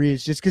banning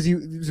Zuriz just because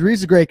Zuriz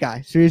is a great guy.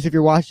 Zuriz, if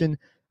you're watching,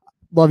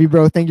 love you,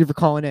 bro. Thank you for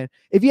calling in.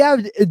 If you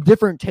have a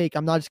different take,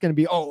 I'm not just going to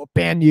be,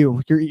 ban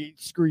you.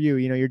 Screw you.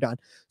 You're done.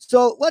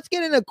 So let's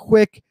get in a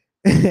quick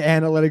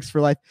analytics for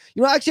life.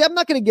 Actually, I'm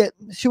not going to get,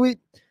 should we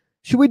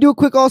do a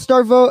quick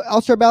all-star vote,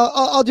 all-star ballot?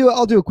 I'll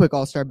do a quick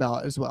all-star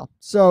ballot as well.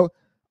 So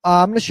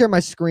I'm going to share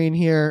my screen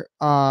here,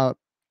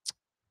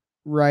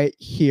 right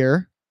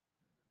here.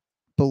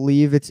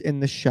 Believe it's in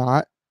the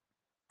shot.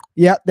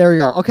 Yep, there we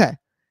go. Okay.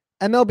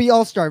 MLB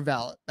all-star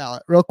ballot,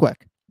 real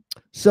quick.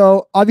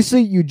 So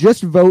obviously you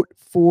just vote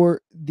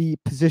for the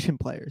position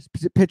players.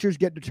 Pitchers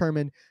get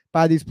determined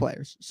by these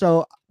players.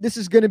 So this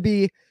is going to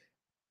be,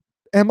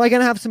 am I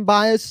going to have some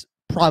bias?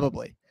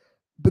 Probably.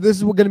 But this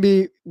is going to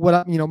be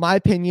what my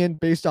opinion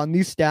based on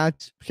these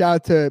stats. Shout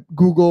out to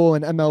Google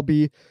and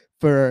MLB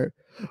for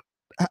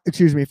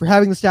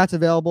having the stats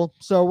available.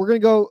 So we're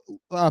going to go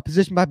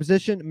position by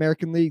position,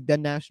 American League,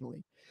 then National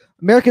League.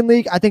 American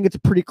League, I think it's a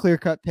pretty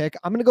clear-cut pick.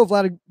 I'm going to go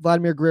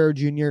Vladimir Guerrero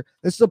Jr.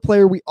 This is a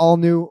player we all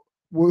knew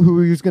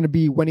who he was going to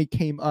be when he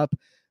came up.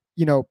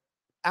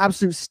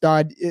 Absolute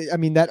stud. I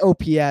mean, that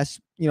OPS,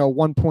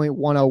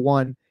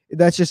 1.101.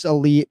 That's just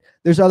elite.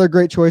 There's other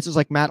great choices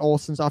like Matt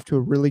Olson's off to a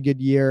really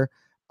good year.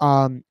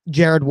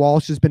 Jared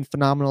Walsh has been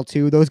phenomenal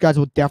too. Those guys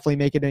will definitely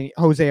make it.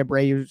 Jose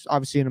Abreu is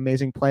obviously an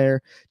amazing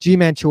player.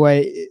 Ji-Man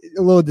Choi,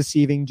 a little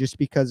deceiving just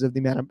because of the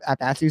amount of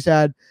at-bats he's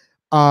had.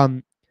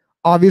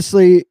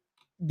 Obviously,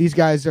 these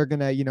guys are going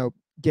to,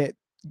 get,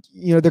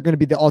 they're going to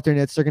be the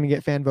alternates. They're going to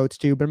get fan votes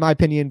too. But in my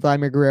opinion,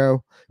 Vladimir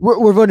Guerrero,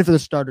 we're voting for the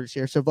starters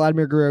here. So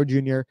Vladimir Guerrero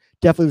Jr.,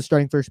 definitely the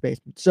starting first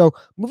baseman. So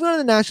moving on to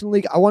the National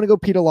League, I want to go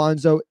Pete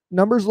Alonso.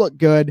 Numbers look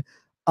good.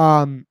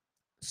 But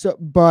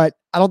I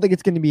don't think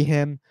it's going to be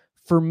him.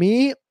 For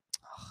me,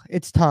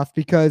 it's tough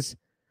because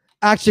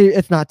actually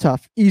it's not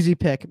tough. Easy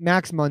pick.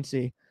 Max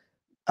Muncy.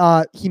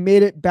 He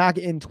made it back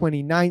in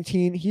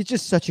 2019. He's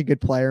just such a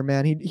good player,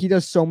 man. He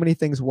does so many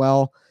things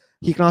well.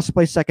 He can also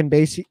play second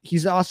base.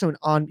 He's also an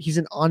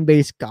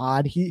on-base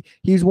god.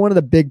 He's one of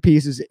the big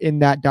pieces in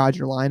that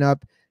Dodger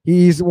lineup.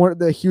 He's one of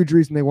the huge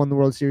reason they won the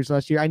World Series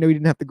last year. I know he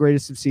didn't have the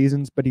greatest of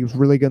seasons, but he was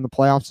really good in the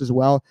playoffs as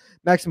well.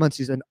 Max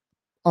Muncy's an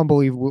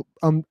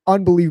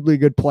unbelievably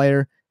good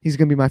player. He's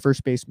going to be my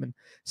first baseman.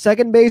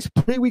 Second base,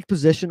 pretty weak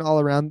position all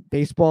around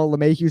baseball.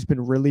 LeMahieu's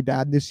been really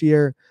bad this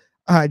year.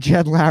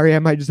 Jed Larry, I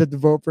might just have to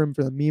vote for him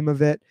for the meme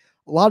of it.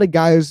 A lot of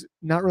guys,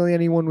 not really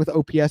anyone with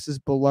OPSs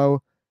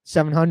below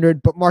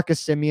 700, but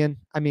Marcus Semien.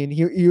 I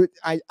mean,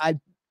 I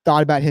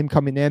thought about him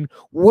coming in.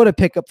 What a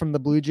pickup from the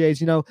Blue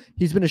Jays. You know,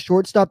 he's been a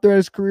shortstop throughout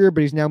his career,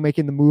 but he's now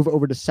making the move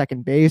over to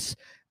second base.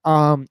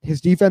 His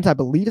defense, I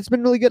believe, it's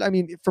been really good. I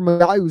mean, from a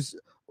guy who's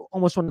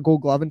almost won the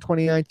Gold Glove in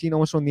 2019,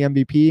 almost won the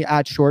MVP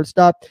at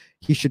shortstop,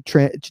 he should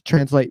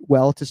translate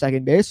well to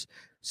second base.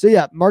 So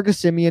yeah,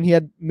 Marcus Semien, he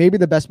had maybe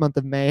the best month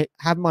of May.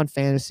 Have him on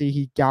fantasy.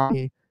 He got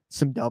me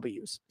some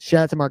W's.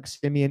 Shout out to Marcus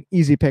Semien.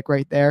 Easy pick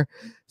right there.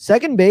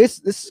 Second base,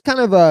 this is kind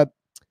of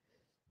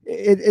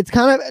it's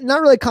kind of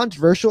not really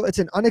controversial. It's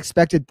an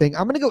unexpected thing.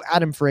 I'm going to go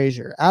Adam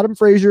Frazier. Adam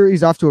Frazier,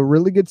 he's off to a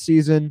really good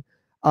season.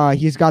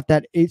 He's got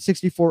that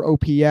 864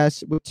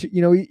 OPS, which,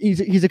 you know,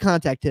 he's a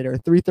contact hitter,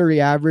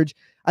 330 average.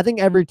 I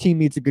think every team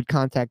needs a good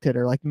contact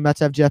hitter. Like the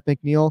Mets have Jeff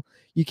McNeil.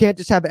 You can't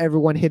just have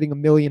everyone hitting a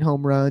million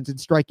home runs and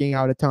striking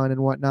out a ton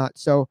and whatnot.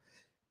 So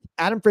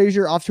Adam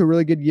Frazier off to a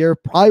really good year.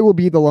 Probably will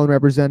be the lone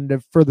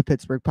representative for the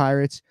Pittsburgh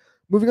Pirates.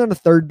 Moving on to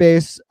third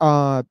base,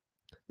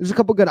 there's a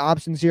couple good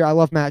options here. I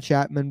love Matt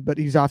Chapman, but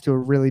he's off to a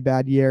really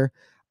bad year.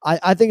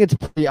 I think it's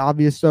pretty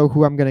obvious, though,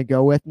 who I'm going to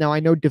go with. Now, I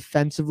know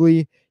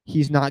defensively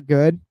he's not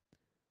good,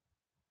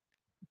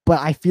 but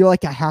I feel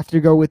like I have to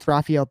go with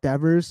Rafael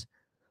Devers.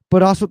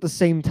 But also at the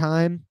same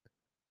time,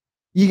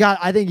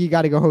 I think you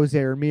got to go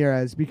Jose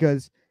Ramirez,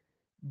 because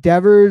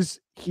Devers,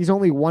 he's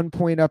only 1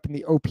 point up in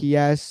the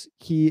OPS.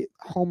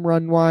 Home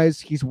run wise,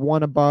 he's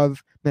one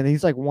above. Man,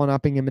 he's like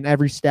one-upping him in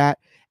every stat,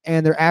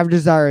 and their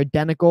averages are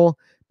identical.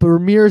 But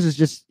Ramirez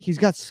is he's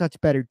got such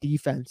better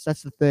defense.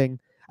 That's the thing.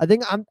 I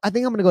think I'm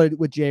going to go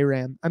with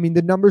J-Ram. I mean,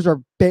 the numbers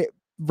are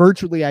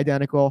virtually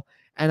identical,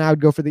 and I would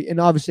go and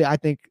obviously I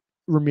think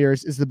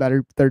Ramirez is the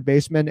better third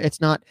baseman.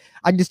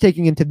 I'm just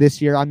taking into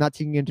this year. I'm not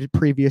taking into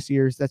previous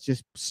years. That's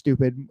just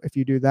stupid if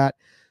you do that.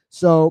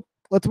 So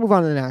let's move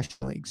on to the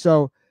National League.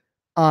 So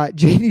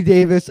JD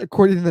Davis,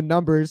 according to the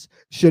numbers,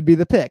 should be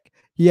the pick.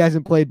 He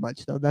hasn't played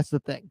much, though. That's the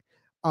thing.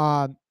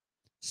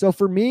 So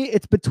for me,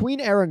 it's between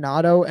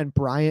Arenado and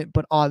Bryant,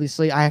 but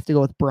obviously I have to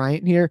go with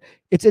Bryant here.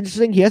 It's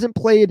interesting. He's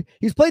played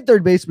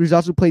third base, but he's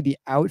also played the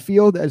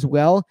outfield as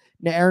well.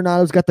 Now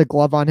Arenado's got the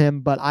glove on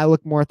him, but I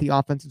look more at the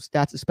offensive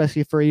stats,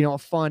 especially for, a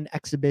fun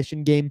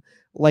exhibition game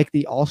like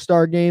the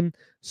All-Star game.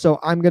 So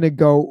I'm going to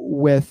go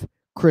with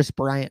Chris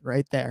Bryant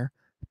right there,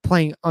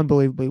 playing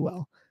unbelievably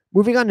well.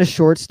 Moving on to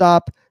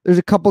shortstop, there's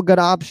a couple good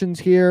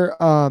options here.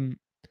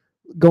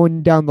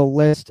 Going down the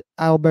list,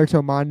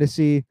 Alberto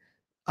Mondesi,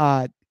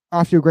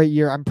 off to a great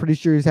year. I'm pretty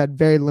sure he's had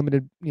very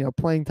limited,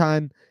 playing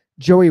time.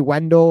 Joey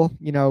Wendell,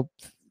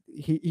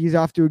 he's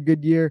off to a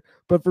good year.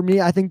 But for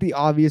me, I think the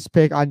obvious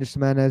pick, Andres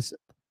Gimenez,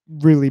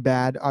 really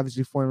bad.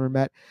 Obviously, former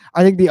Met.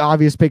 I think the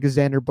obvious pick is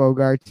Xander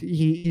Bogaerts.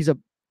 He's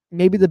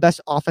maybe the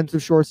best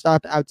offensive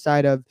shortstop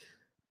outside of,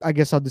 I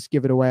guess I'll just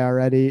give it away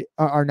already.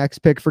 Our next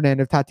pick,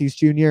 Fernando Tatis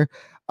Jr.,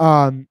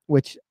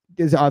 which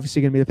is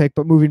obviously going to be the pick.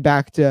 But moving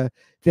back to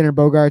Xander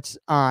Bogaerts,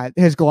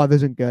 his glove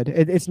isn't good.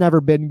 It's never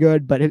been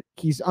good, but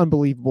he's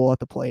unbelievable at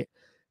the plate.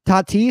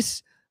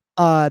 Tatis,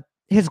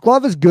 his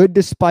glove is good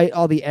despite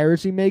all the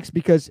errors he makes,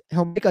 because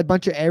he'll make a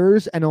bunch of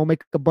errors and he'll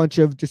make a bunch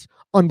of just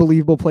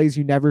unbelievable plays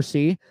you never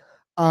see.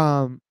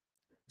 So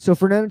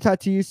Fernando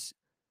Tatis,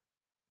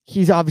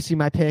 he's obviously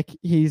my pick.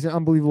 He's an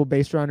unbelievable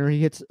base runner.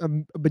 He hits a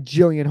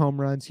bajillion home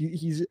runs.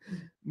 He's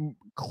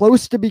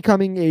close to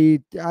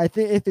becoming I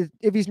think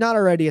if he's not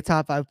already a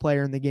top 5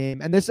 player in the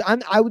game. And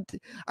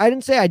I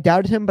didn't say I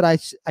doubted him, but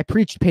I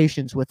preached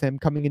patience with him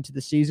coming into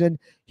the season.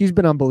 He's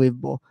been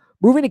unbelievable.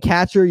 Moving to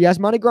catcher,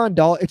 Yasmani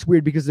Grandal. It's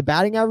weird because the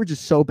batting average is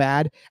so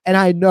bad, and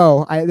I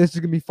know this is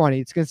gonna be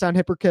funny. It's gonna sound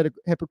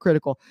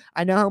hypocritical.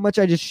 I know how much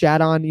I just shat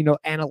on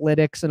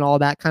analytics and all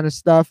that kind of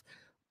stuff.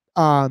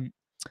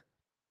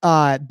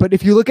 But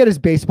if you look at his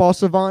baseball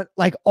savant,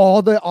 like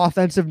all the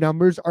offensive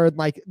numbers are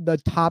like the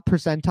top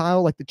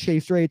percentile, like the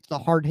chase rates, the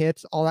hard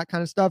hits, all that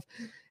kind of stuff.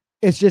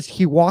 It's just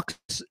he walks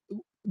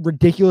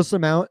ridiculous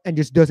amount and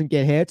just doesn't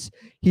get hits.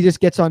 He just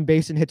gets on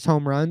base and hits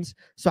home runs.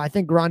 So I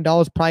think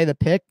Grandal is probably the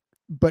pick,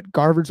 but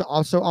Garver's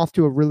also off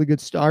to a really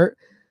good start.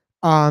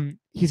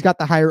 He's got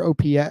the higher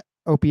OPS.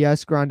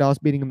 Grandal's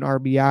beating him in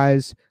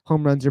RBIs.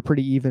 Home runs are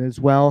pretty even as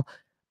well.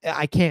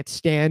 I can't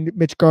stand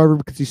Mitch Garver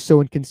because he's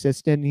so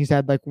inconsistent. He's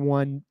had like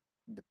one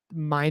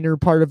minor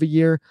part of a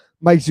year.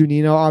 Mike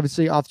Zunino,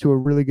 obviously, off to a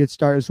really good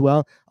start as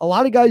well. A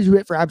lot of guys who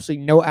hit for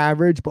absolutely no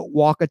average, but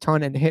walk a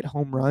ton and hit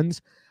home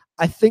runs.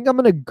 I think I'm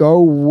going to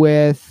go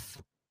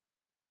with,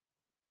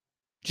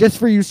 just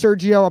for you,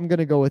 Sergio, I'm going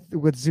to go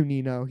with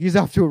Zunino. He's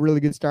off to a really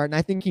good start, and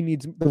I think he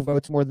needs the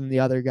votes more than the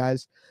other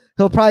guys.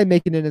 He'll probably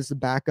make it in as the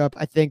backup.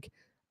 I think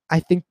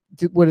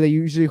what do they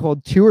usually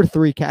hold, 2 or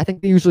 3? I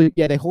think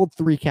they hold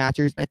 3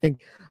 catchers. I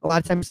think a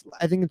lot of times,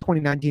 I think in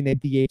 2019 they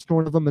DH'd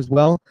one of them as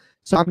well.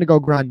 So I'm going to go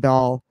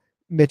Grandal,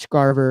 Mitch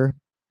Garver,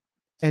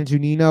 and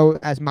Zunino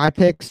as my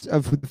picks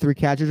of who the 3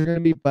 catchers are going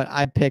to be, but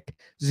I pick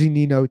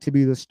Zunino to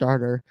be the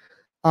starter.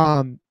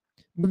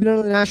 Moving on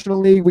to the National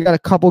League, we got a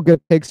couple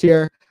good picks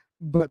here,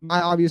 but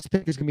my obvious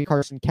pick is going to be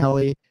Carson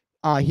Kelly.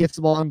 He hits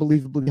the ball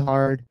unbelievably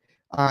hard.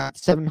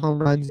 7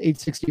 home runs,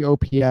 860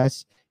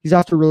 OPS. He's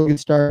off to a really good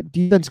start.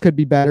 Defense could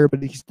be better,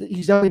 but he's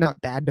definitely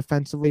not bad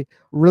defensively.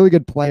 Really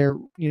good player.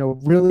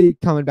 Really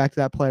coming back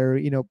to that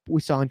player.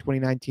 We saw in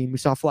 2019. We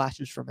saw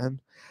flashes from him.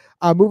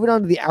 Moving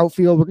on to the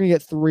outfield, we're gonna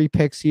get 3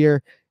 picks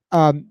here.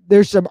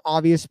 There's some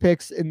obvious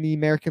picks in the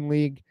American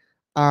League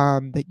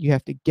that you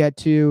have to get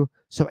to.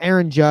 So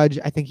Aaron Judge,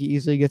 I think he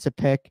easily gets a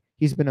pick.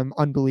 He's been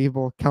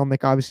unbelievable.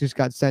 Kelnick obviously just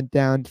got sent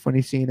down.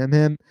 Funny seeing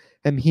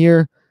him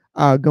here.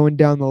 Going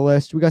down the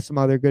list, we got some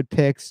other good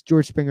picks.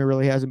 George Springer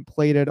really hasn't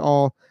played at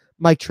all.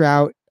 Mike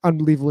Trout,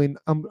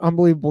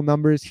 unbelievable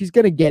numbers. He's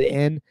going to get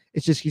in.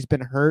 It's just he's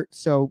been hurt,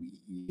 so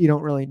you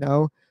don't really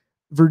know.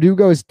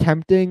 Verdugo is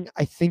tempting.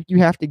 I think you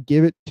have to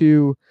give it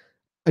to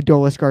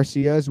Adolis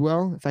Garcia as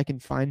well, if I can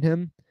find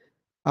him.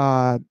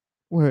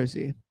 Where is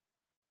he?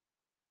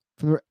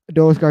 From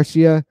Adolis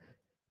Garcia.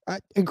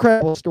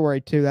 Incredible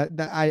story, too. That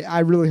I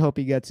really hope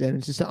he gets in.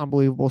 It's just an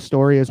unbelievable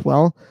story as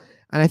well.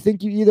 And I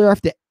think you either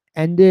have to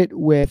end it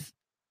with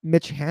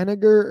Mitch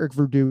Haniger or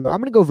Verdugo.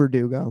 I'm going to go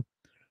Verdugo.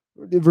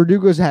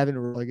 Verdugo's having a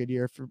really good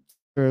year for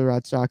the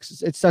Red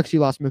Sox. It sucks he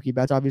lost Mookie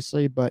Betts,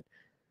 obviously, but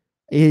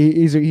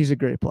he's a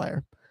great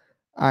player.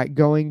 All right,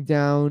 going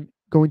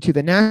to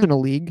the National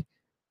League,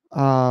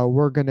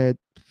 we're going to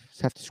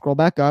have to scroll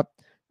back up.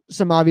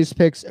 Some obvious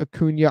picks.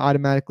 Acuna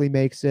automatically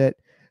makes it.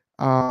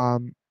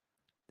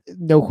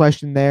 No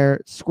question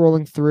there.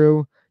 Scrolling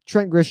through,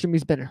 Trent Grisham,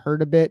 he's been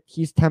hurt a bit.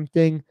 He's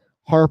tempting.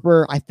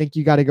 Harper, I think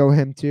you got to go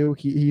him too.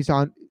 He's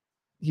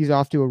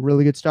off to a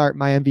really good start.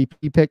 My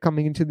MVP pick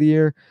coming into the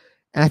year.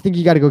 And I think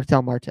you got to go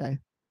Ketel Marte.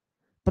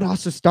 But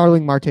also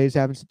Starling Marte is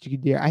having such a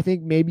good year. I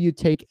think maybe you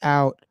take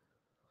out.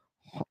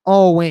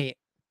 Oh, wait.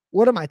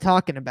 What am I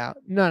talking about?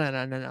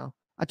 No.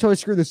 I totally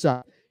screwed this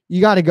up.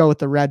 You got to go with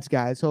the Reds,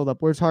 guys. Hold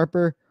up. Where's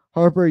Harper?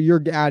 Harper,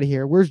 you're out of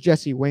here. Where's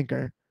Jesse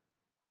Winker?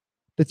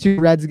 The 2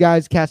 Reds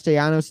guys,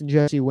 Castellanos and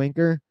Jesse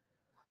Winker.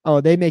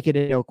 Oh, they make it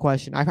a no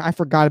question. I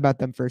forgot about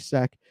them for a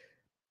sec.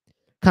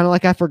 Kind of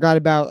like I forgot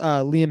about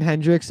Liam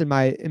Hendricks in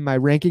my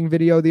ranking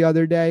video the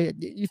other day.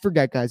 You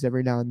forget guys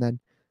every now and then.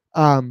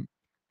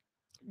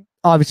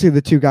 Obviously,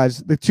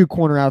 the 2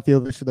 corner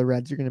outfielders for the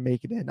Reds are going to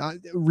make it in.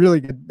 Really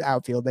good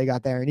outfield they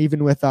got there. And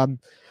even with,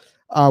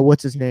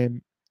 what's his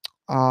name?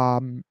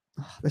 The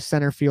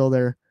center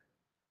fielder.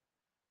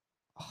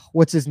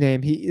 What's his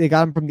name? They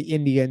got him from the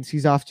Indians.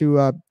 He's off to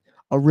a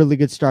really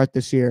good start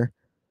this year.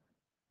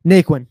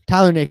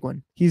 Tyler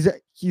Naquin.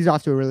 He's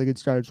off to a really good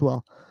start as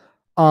well.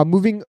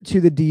 Moving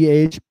to the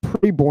DH,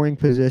 pretty boring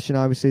position.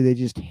 Obviously, they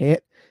just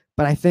hit.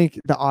 But I think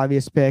the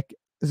obvious pick,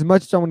 as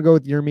much as I want to go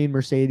with Yermin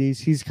Mercedes,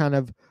 he's kind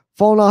of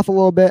fallen off a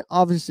little bit.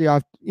 Obviously,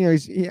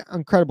 he's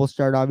incredible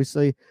start,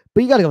 obviously.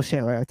 But you got to go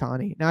Shohei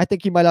Ohtani. Now, I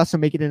think he might also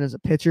make it in as a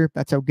pitcher.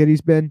 That's how good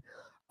he's been.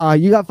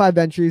 You got 5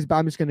 entries, but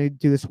I'm just going to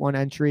do this 1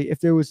 entry.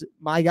 If there was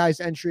my guy's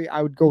entry,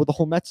 I would go with the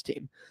whole Mets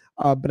team.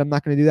 But I'm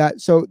not going to do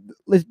that. So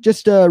let's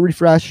just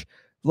refresh.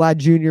 Vlad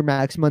Jr.,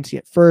 Max Muncy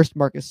at first,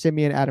 Marcus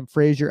Semien, Adam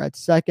Frazier at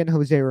second,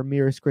 Jose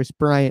Ramirez, Chris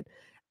Bryant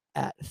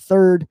at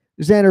third,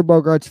 Xander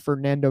Bogaerts,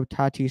 Fernando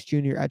Tatis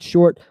Jr. at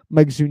short,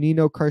 Mike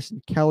Zunino,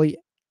 Carson Kelly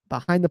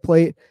behind the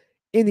plate.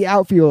 In the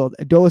outfield,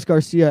 Adolis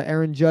Garcia,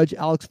 Aaron Judge,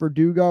 Alex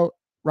Verdugo,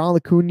 Ronald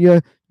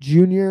Acuna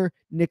Jr.,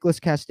 Nicholas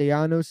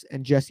Castellanos,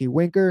 and Jesse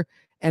Winker.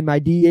 And my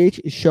DH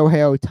is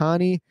Shohei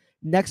Ohtani.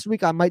 Next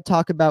week, I might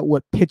talk about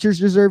what pitchers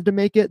deserve to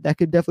make it. That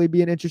could definitely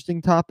be an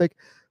interesting topic.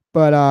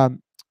 But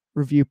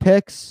review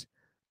picks.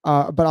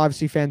 But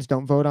obviously, fans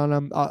don't vote on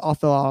them. I'll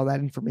fill out all that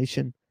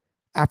information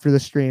after the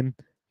stream.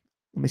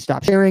 Let me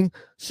stop sharing.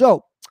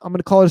 So I'm going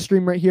to call it a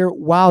stream right here.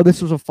 Wow,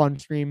 this was a fun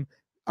stream.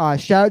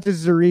 Shout out to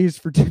Zariz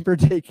for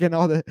taking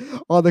all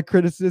the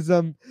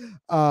criticism.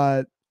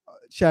 Shout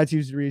out to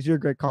you, Zariz. You're a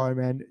great caller,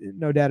 man.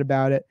 No doubt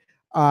about it.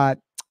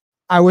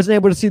 I wasn't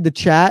able to see the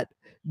chat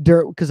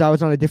because I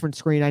was on a different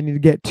screen. I need to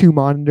get 2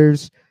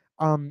 monitors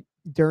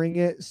during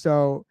it.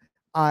 So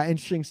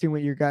interesting seeing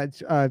what your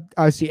guys.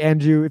 Obviously,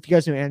 Andrew. If you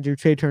guys know Andrew,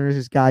 Trey Turner's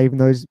his guy, even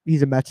though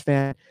he's a Mets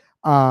fan.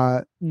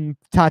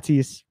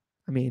 Tatis.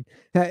 I mean,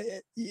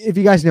 if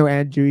you guys know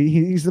Andrew,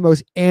 he's the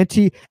most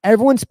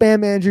everyone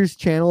spam Andrew's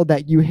channel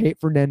that you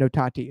hate Fernando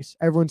Tatis.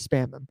 Everyone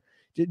spam him.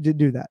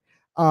 Do that.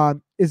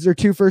 Is there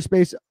 2 first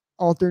base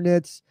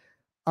alternates?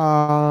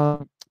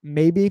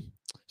 Maybe.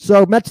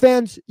 So Mets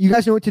fans, you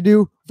guys know what to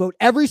do. Vote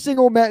every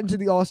single Met into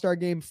the All-Star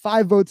game.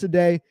 5 votes a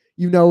day.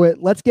 You know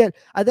it. Let's get.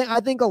 I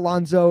think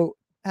Alonso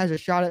has a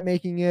shot at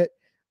making it.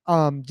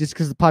 Just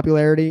because of the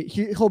popularity.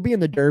 He'll be in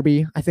the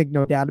Derby. I think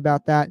no doubt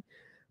about that.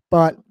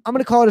 But I'm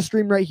going to call it a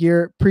stream right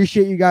here.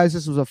 Appreciate you guys.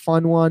 This was a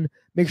fun one.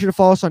 Make sure to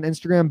follow us on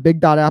Instagram,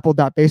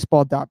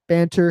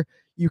 big.apple.baseball.banter.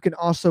 You can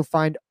also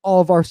find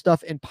all of our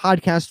stuff in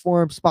podcast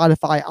form,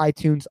 Spotify,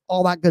 iTunes,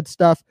 all that good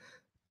stuff.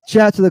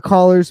 Shout out to the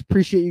callers.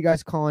 Appreciate you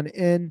guys calling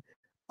in.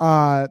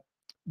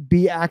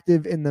 be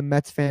active in the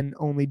Mets fan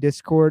only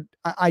Discord.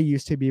 I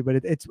used to be, but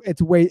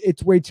it's way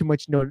too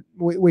much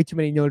way too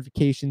many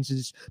notifications,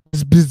 just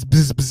bzz,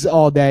 bzz, bzz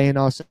all day, and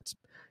also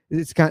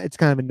it's kind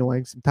of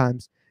annoying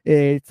sometimes.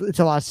 It's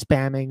a lot of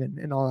spamming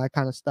and all that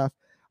kind of stuff.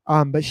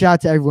 But shout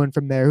out to everyone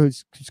from there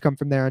who's come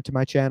from there onto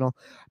my channel.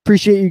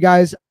 Appreciate you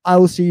guys. I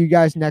will see you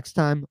guys next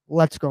time.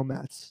 Let's go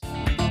Mets.